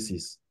test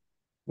cases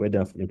where they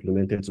have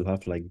implemented to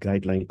have like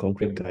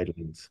concrete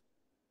guidelines.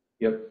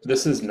 Yep,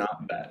 this is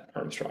not that,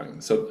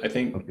 Armstrong. So I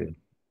think Okay.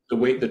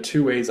 the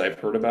two ways I've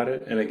heard about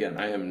it, and again,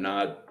 I am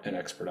not an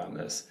expert on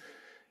this,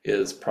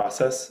 is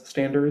process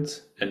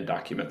standards and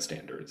document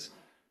standards.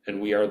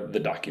 And we are the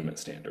document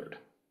standard.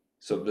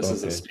 So this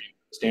is a Okay.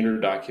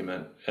 standard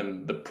document,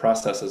 and the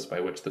processes by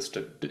which this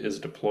is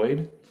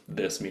deployed,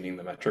 this meaning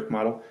the metric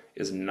model,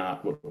 is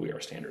not what we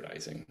are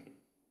standardizing.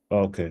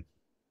 Okay.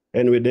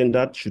 And within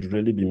that should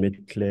really be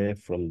made clear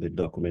from the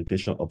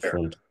documentation Fair.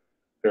 upfront.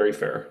 Very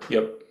fair.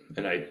 Yep.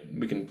 And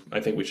I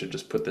think we should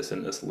just put this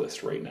in this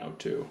list right now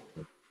too.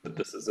 That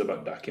this is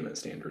about document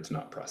standards,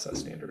 not process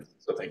standards.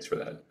 So thanks for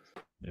that.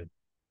 Yeah.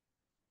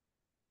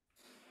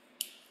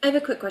 I have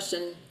a quick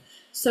question.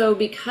 So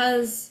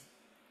because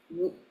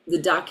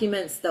the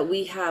documents that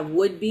we have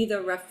would be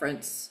the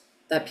reference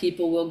that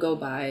people will go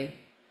by,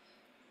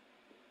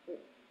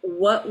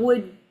 what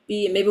would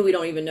be, and maybe we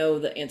don't even know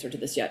the answer to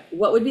this yet,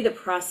 what would be the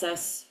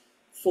process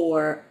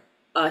for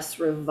us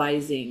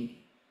revising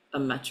a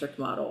metric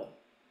model?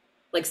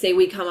 Like say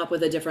we come up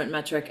with a different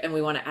metric and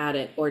we want to add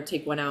it or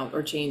take one out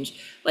or change,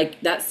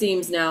 like that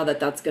seems now that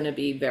that's going to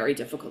be very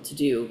difficult to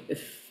do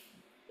if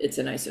it's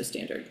an ISO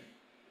standard.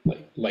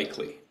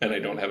 Likely, and I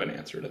don't have an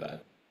answer to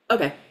that.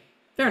 Okay,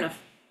 fair enough.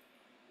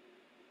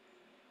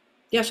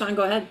 Yeah, Sean,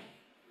 go ahead.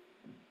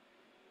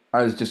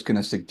 I was just going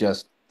to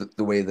suggest that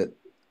the way that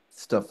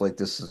stuff like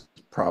this is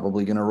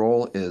probably going to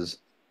roll is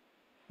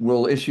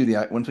we'll issue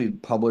once we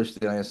publish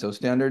the ISO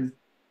standard,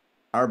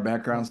 our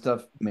background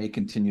stuff may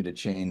continue to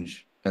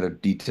change at a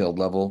detailed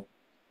level.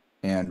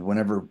 And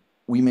whenever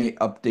we may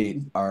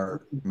update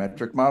our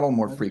metric model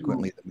more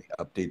frequently than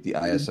we update the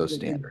ISO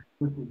standard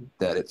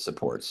that it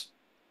supports.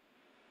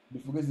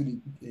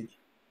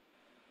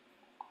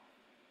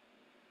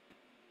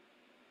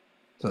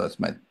 So that's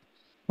my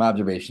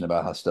observation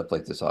about how stuff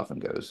like this often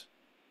goes.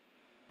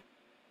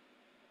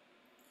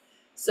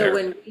 So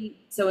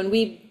when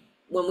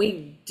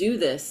we do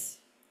this,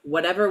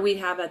 whatever we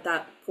have at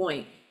that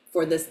point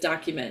for this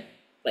document,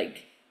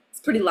 like it's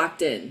pretty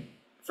locked in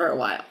for a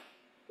while,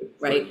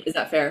 right? Is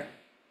that fair?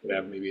 We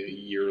have maybe a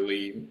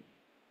yearly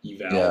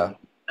eval. Yeah.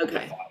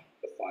 Okay.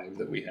 The five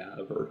that we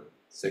have, or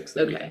six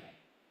that we have.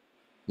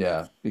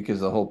 Yeah, because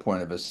the whole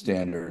point of a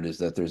standard is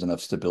that there's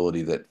enough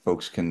stability that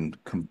folks can,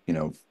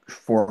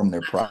 form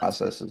their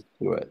processes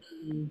to it,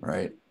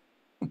 right?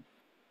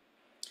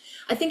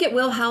 I think it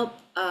will help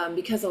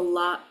because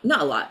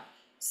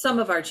some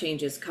of our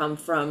changes come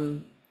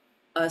from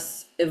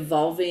us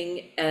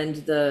evolving and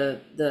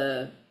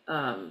the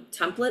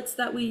templates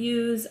that we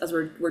use as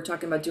we're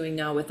talking about doing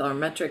now with our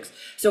metrics.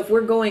 So if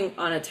we're going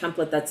on a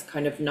template that's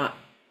kind of not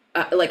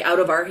like out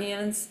of our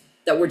hands,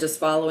 that we're just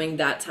following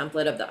that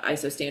template of the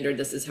ISO standard,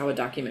 this is how a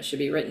document should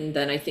be written,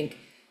 then I think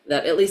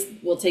that at least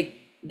we'll take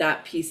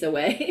that piece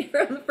away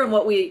from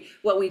what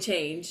we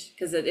change,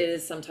 because it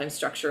is sometimes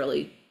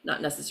structurally,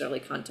 not necessarily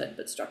content,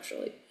 but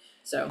structurally.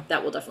 So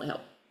that will definitely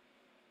help.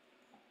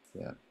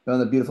 Yeah. And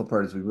the beautiful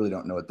part is we really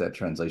don't know what that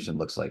translation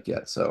looks like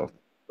yet. So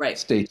right.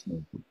 Stay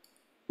tuned.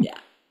 Yeah.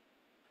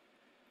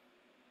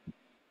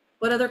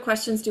 What other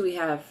questions do we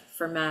have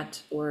for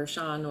Matt or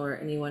Sean or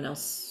anyone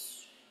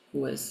else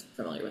who is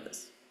familiar with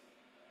this?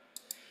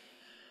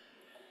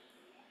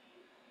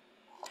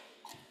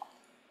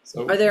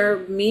 So, are there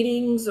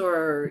meetings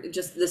or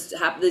just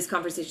these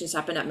conversations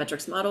happen at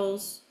metrics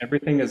models?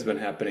 Everything has been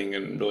happening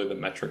in really the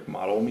metric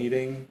model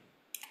meeting,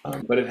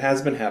 but it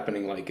has been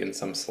happening like in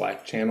some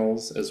Slack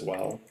channels as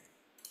well.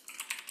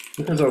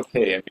 It was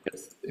okay. I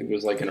mean, it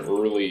was like an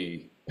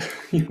early,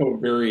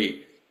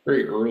 very,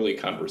 very early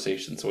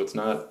conversation. So it's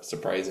not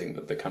surprising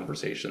that the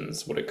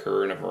conversations would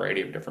occur in a variety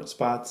of different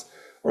spots.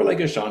 Or like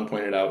as Sean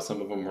pointed out,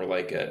 some of them were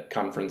like at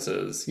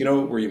conferences,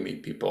 where you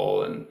meet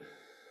people. And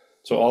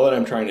so all that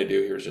I'm trying to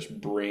do here is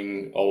just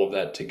bring all of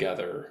that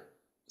together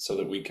so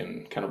that we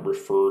can kind of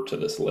refer to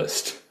this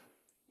list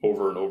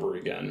over and over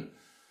again.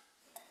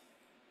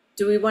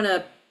 Do we want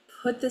to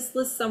put this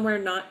list somewhere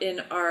not in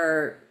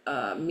our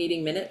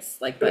meeting minutes?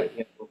 But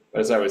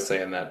as I was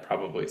saying, that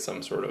probably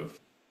some sort of,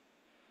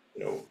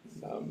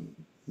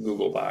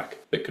 Google Doc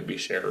that could be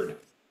shared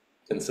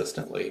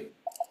consistently.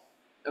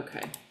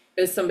 Okay.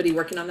 Is somebody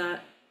working on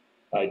that?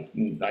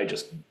 I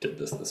just did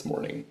this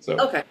morning. So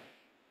okay.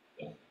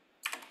 Yeah.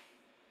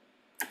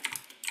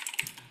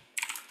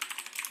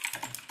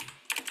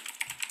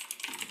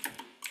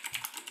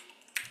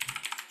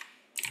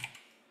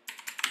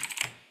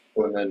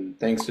 And then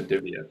thanks to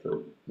Divya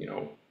for,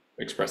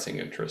 expressing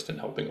interest in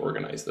helping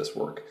organize this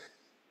work.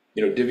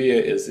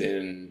 Divya is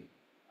in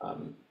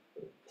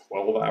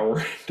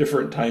 12-hour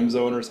different time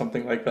zone or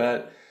something like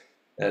that.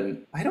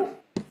 And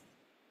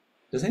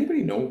does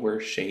anybody know where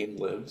Shane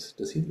lives?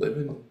 Does he live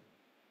in?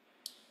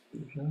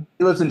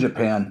 He lives in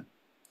Japan.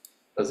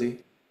 Does he?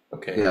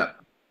 Okay. Yeah.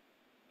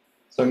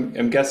 So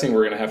I'm guessing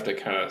we're gonna have to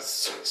kind of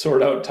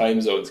sort out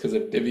time zones because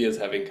if Divya is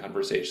having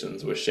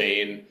conversations with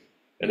Shane,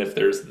 and if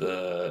there's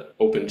the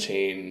open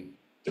chain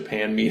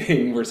Japan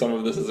meeting where some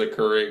of this is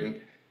occurring,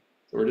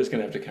 so we're just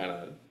gonna have to kind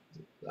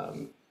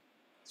of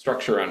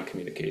structure on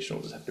communication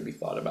will just have to be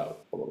thought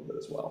about a little bit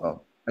as well.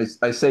 Well,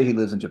 I say he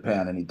lives in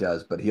Japan and he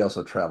does, but he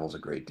also travels a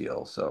great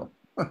deal. So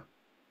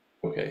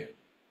Okay.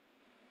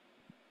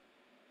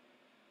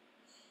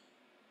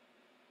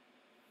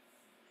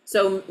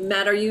 So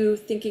Matt, are you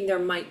thinking there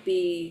might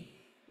be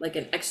like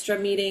an extra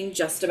meeting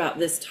just about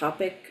this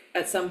topic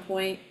at some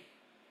point?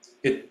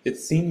 It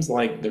seems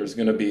like there's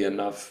going to be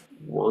enough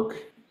work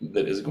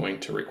that is going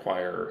to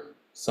require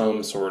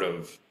some sort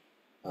of,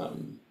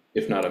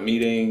 if not a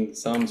meeting,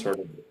 some sort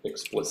of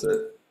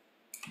explicit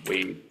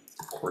way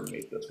to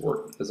coordinate this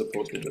work, as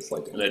opposed to just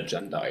like an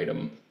agenda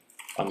item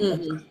on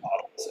metrics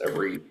models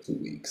every 2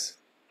 weeks.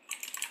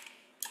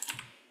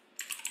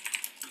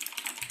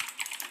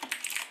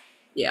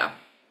 Yeah.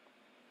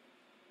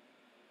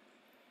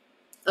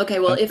 Okay,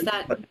 well, if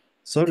that,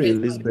 Sorry, okay,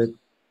 Elizabeth,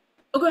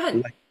 oh, go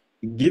ahead. like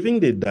giving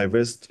the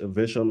diverse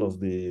version of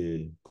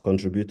the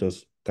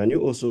contributors, can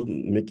you also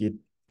make it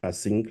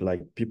async,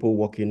 like people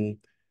working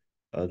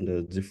on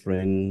the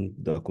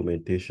different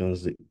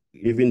documentations,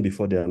 even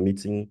before they are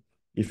meeting,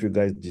 if you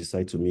guys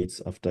decide to meet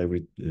after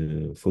every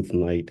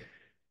fortnight,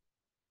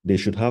 they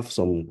should have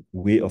some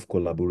way of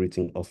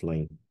collaborating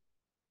offline.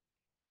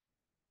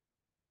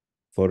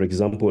 For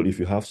example, if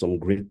you have some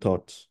great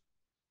thoughts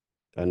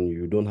and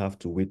you don't have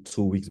to wait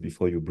 2 weeks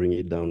before you bring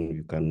it down,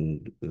 you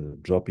can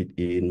drop it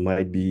in.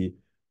 Might be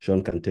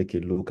Sean can take a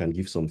look and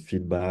give some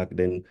feedback.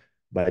 Then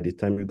by the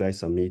time you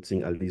guys are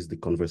meeting, at least the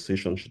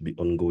conversation should be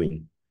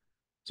ongoing.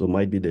 So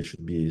might be there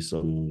should be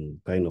some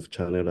kind of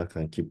channel that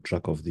can keep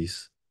track of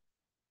this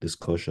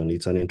discussion.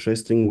 It's an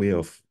interesting way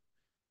of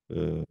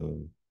uh,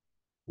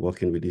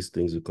 working with these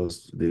things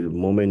because the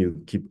moment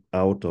you keep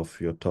out of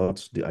your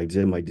thoughts, the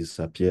idea might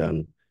disappear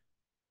and,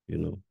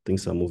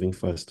 things are moving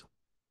fast.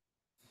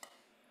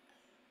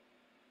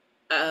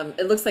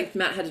 It looks like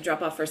Matt had to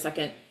drop off for a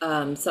second,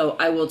 so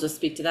I will just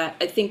speak to that.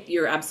 I think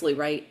you're absolutely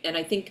right, and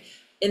I think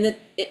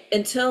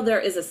until there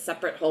is a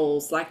separate whole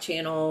Slack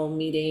channel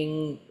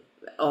meeting,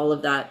 all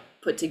of that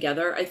put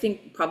together, I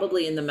think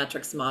probably in the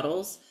metrics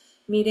models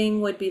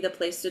meeting would be the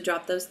place to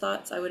drop those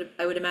thoughts. I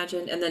would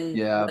imagine, and then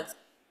yeah,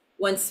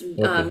 once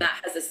Okay. Matt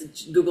has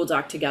this Google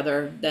Doc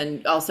together,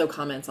 then also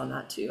comments on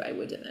that too, I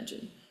would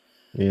imagine.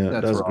 Yeah,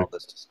 that's that's where all great.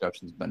 this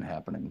discussion's been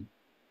happening.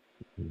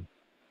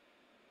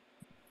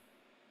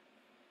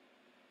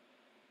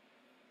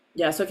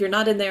 Yeah, so if you're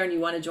not in there and you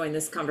want to join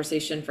this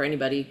conversation for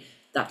anybody,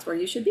 that's where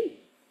you should be.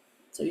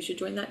 So you should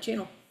join that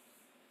channel.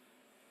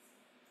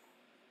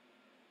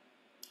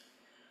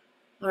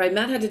 All right,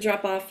 Matt had to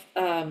drop off.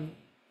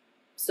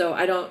 So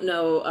I don't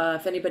know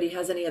if anybody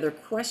has any other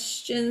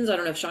questions. I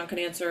don't know if Sean can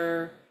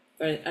answer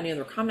or any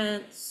other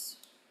comments.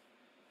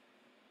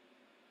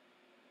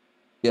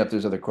 Yeah, if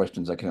there's other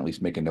questions, I can at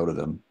least make a note of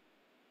them.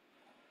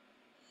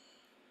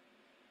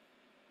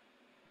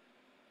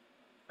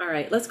 All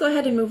right, let's go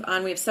ahead and move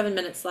on. We have 7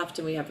 minutes left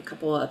and we have a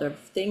couple other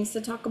things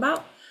to talk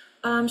about.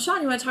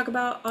 Sean, you want to talk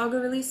about Augur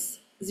release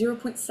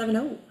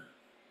 0.70?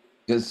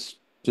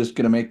 Just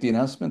going to make the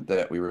announcement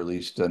that we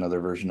released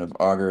another version of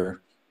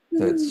Augur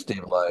that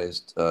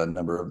stabilized a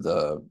number of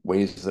the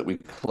ways that we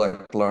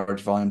collect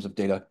large volumes of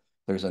data.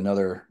 There's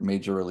another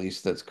major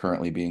release that's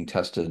currently being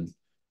tested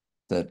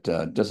that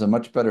does a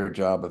much better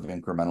job of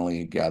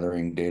incrementally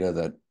gathering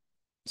data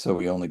so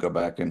we only go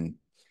back and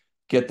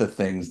get the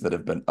things that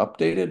have been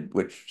updated,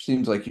 which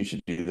seems like you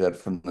should do that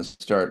from the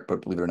start,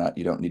 but believe it or not,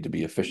 you don't need to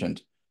be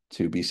efficient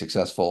to be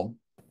successful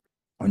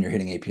when you're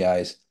hitting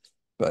APIs.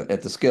 But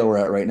at the scale we're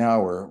at right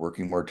now, we're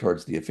working more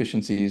towards the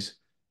efficiencies.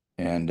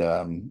 And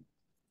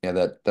yeah,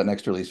 that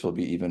next release will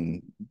be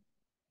even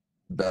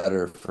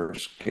better for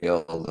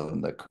scale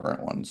than the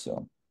current one.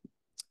 So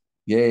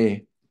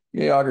yay,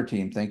 Augur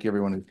team. Thank you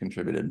everyone who's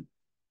contributed.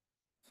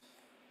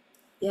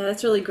 Yeah,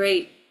 that's really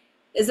great.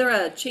 Is there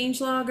a change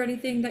log or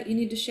anything that you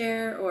need to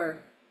share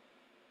or?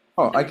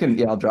 Oh,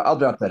 I'll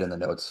drop that in the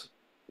notes.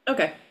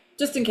 Okay,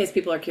 just in case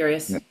people are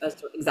curious Yep. as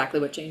to exactly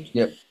what changed.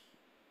 Yep.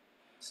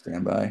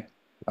 Stand by.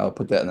 I'll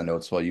put that in the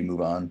notes while you move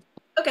on.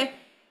 Okay.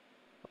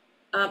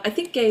 I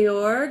think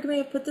Georg may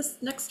have put this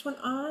next one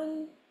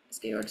on. Is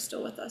Georg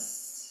still with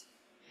us?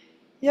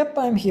 Yep,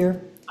 I'm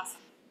here.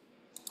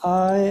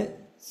 Awesome.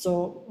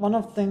 So one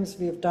of the things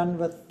we've done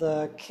with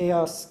the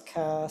Chaos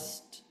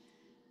Cast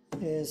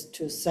is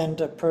to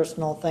send a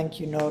personal thank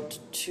you note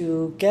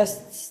to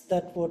guests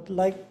that would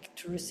like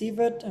to receive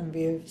it, and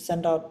we've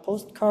sent out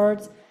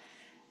postcards.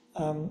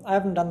 I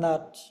haven't done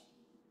that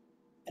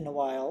in a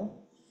while,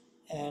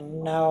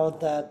 and now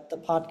that the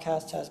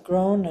podcast has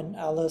grown and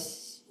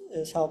Alice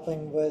is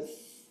helping with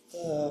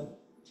the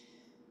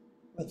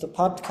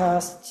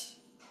podcast,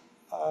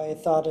 I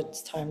thought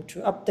it's time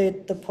to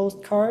update the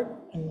postcard,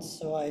 and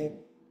so I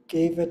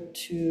gave it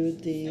to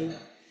the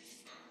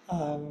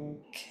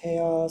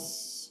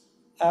CHAOSS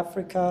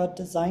Africa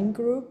Design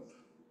Group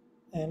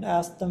and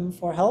asked them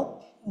for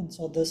help. And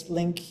so this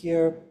link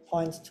here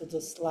points to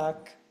the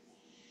Slack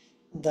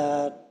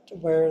that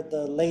where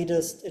the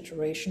latest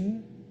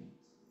iteration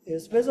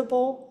is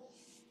visible.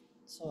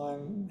 So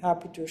I'm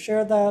happy to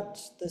share that.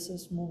 This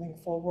is moving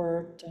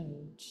forward,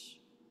 and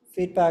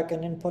feedback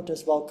and input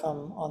is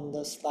welcome on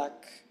the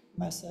Slack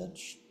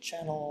message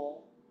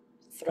channel,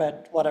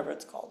 thread, whatever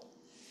it's called.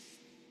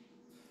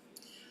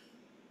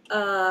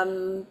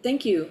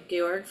 Thank you,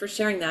 Georg, for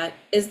sharing that.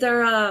 Is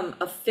there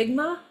a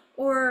Figma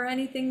or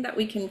anything that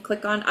we can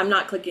click on? I'm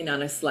not clicking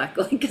on a Slack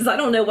link because I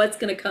don't know what's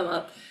going to come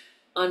up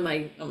on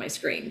my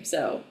screen.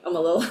 So I'm a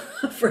little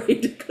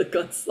afraid to click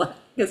on Slack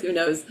because who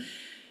knows?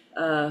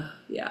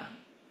 Yeah.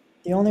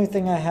 The only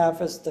thing I have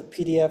is the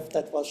PDF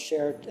that was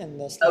shared in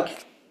the Slack.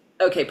 Okay.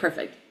 Okay,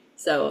 perfect.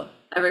 So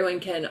everyone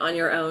can, on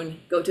your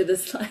own, go to the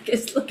Slack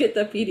and look at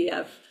the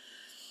PDF.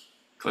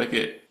 Click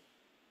it.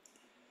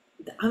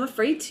 I'm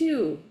afraid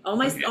to. All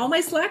my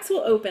Slacks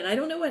will open. I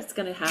don't know what's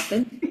going to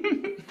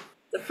happen.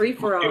 The free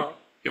for all.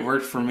 It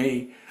worked for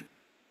me.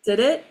 Did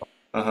it?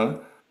 Uh-huh.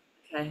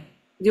 Okay.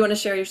 Do you want to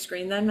share your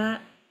screen then,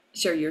 Matt?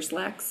 Share your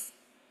Slacks.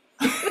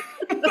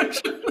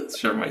 Let's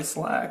share my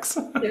Slacks.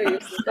 Share your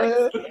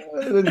Slacks.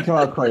 It didn't come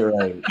out quite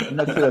right. I'm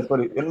not sure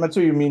I'm not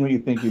sure you mean what you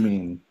think you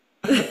mean.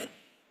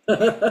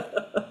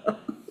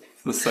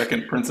 The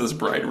second Princess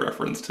Bride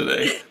reference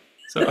today.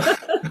 So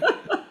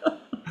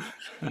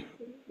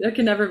There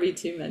can never be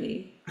too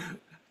many.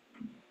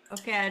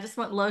 Okay, I just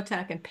went low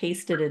tech and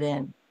pasted it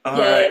in. all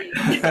Yay.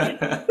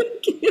 right.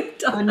 You've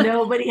So done that.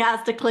 nobody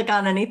has to click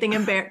on anything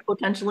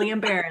potentially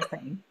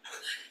embarrassing.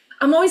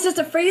 I'm always just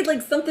afraid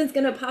like something's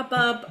gonna pop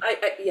up.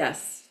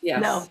 Yes.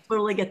 No,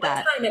 totally get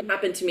that. One time it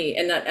happened to me,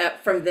 and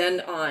that from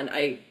then on,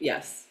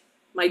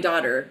 my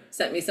daughter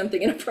sent me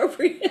something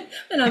inappropriate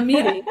in a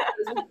meeting. I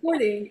was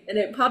recording, and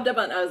it popped up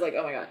on. I was like,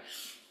 oh my god.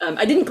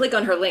 I didn't click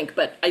on her link,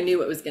 but I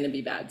knew it was going to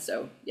be bad.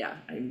 So yeah,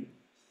 I'm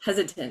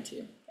hesitant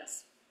to.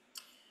 Yes.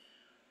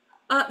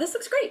 This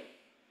looks great.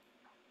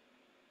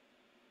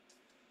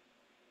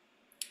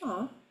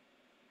 Aw.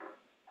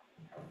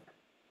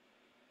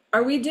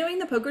 Are we doing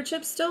the poker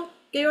chips still,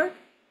 Georg?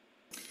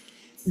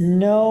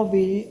 No,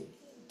 we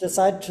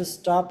decided to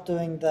stop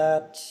doing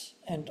that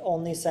and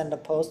only send a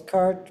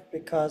postcard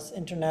because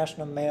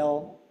international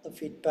mail, the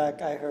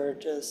feedback I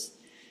heard is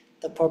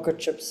the poker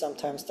chip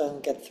sometimes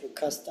doesn't get through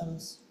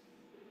customs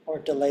or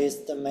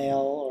delays the mail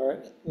or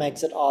it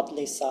makes it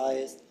oddly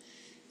sized.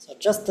 So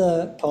just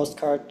a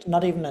postcard,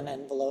 not even an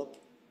envelope.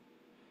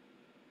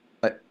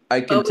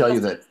 I can Oh, tell you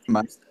that's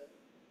that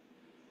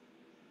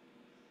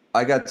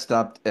I got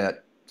stopped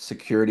at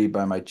security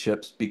by my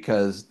chips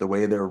because the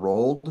way they're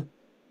rolled,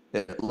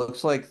 it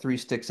looks like 3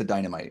 sticks of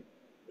dynamite.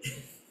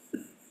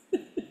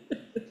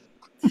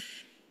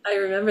 I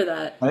remember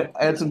that. I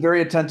had some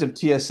very attentive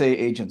TSA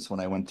agents when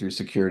I went through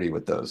security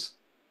with those.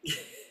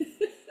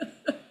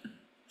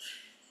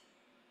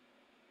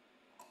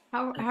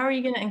 How are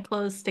you going to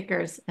enclose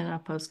stickers in a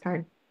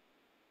postcard?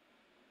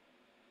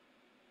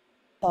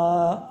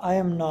 I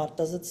am not.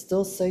 Does it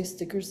still say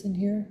stickers in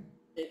here?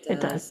 It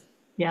does.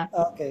 Yeah.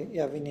 Okay,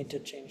 yeah, we need to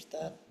change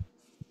that.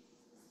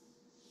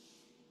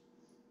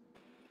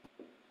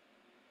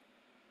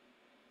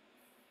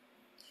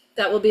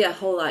 That will be a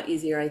whole lot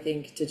easier, I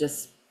think, to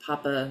just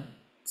pop a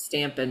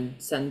stamp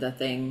and send the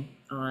thing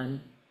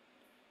on.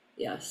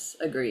 Yes,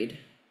 agreed.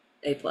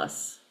 A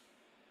plus.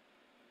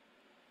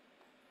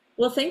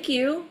 Well, thank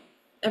you,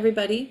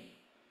 everybody,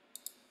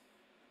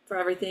 for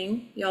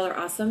everything. Y'all are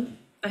awesome.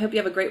 I hope you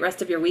have a great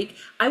rest of your week.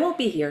 I won't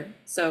be here,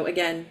 so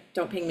again,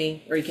 don't ping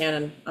me, or you can,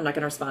 and I'm not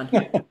going to respond.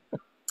 Yeah.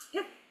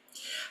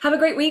 Have a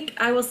great week.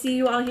 I will see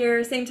you all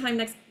here same time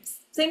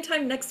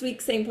next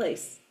week, same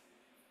place.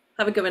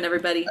 Have a good one,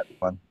 everybody.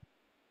 Fun.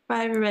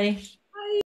 Bye, everybody.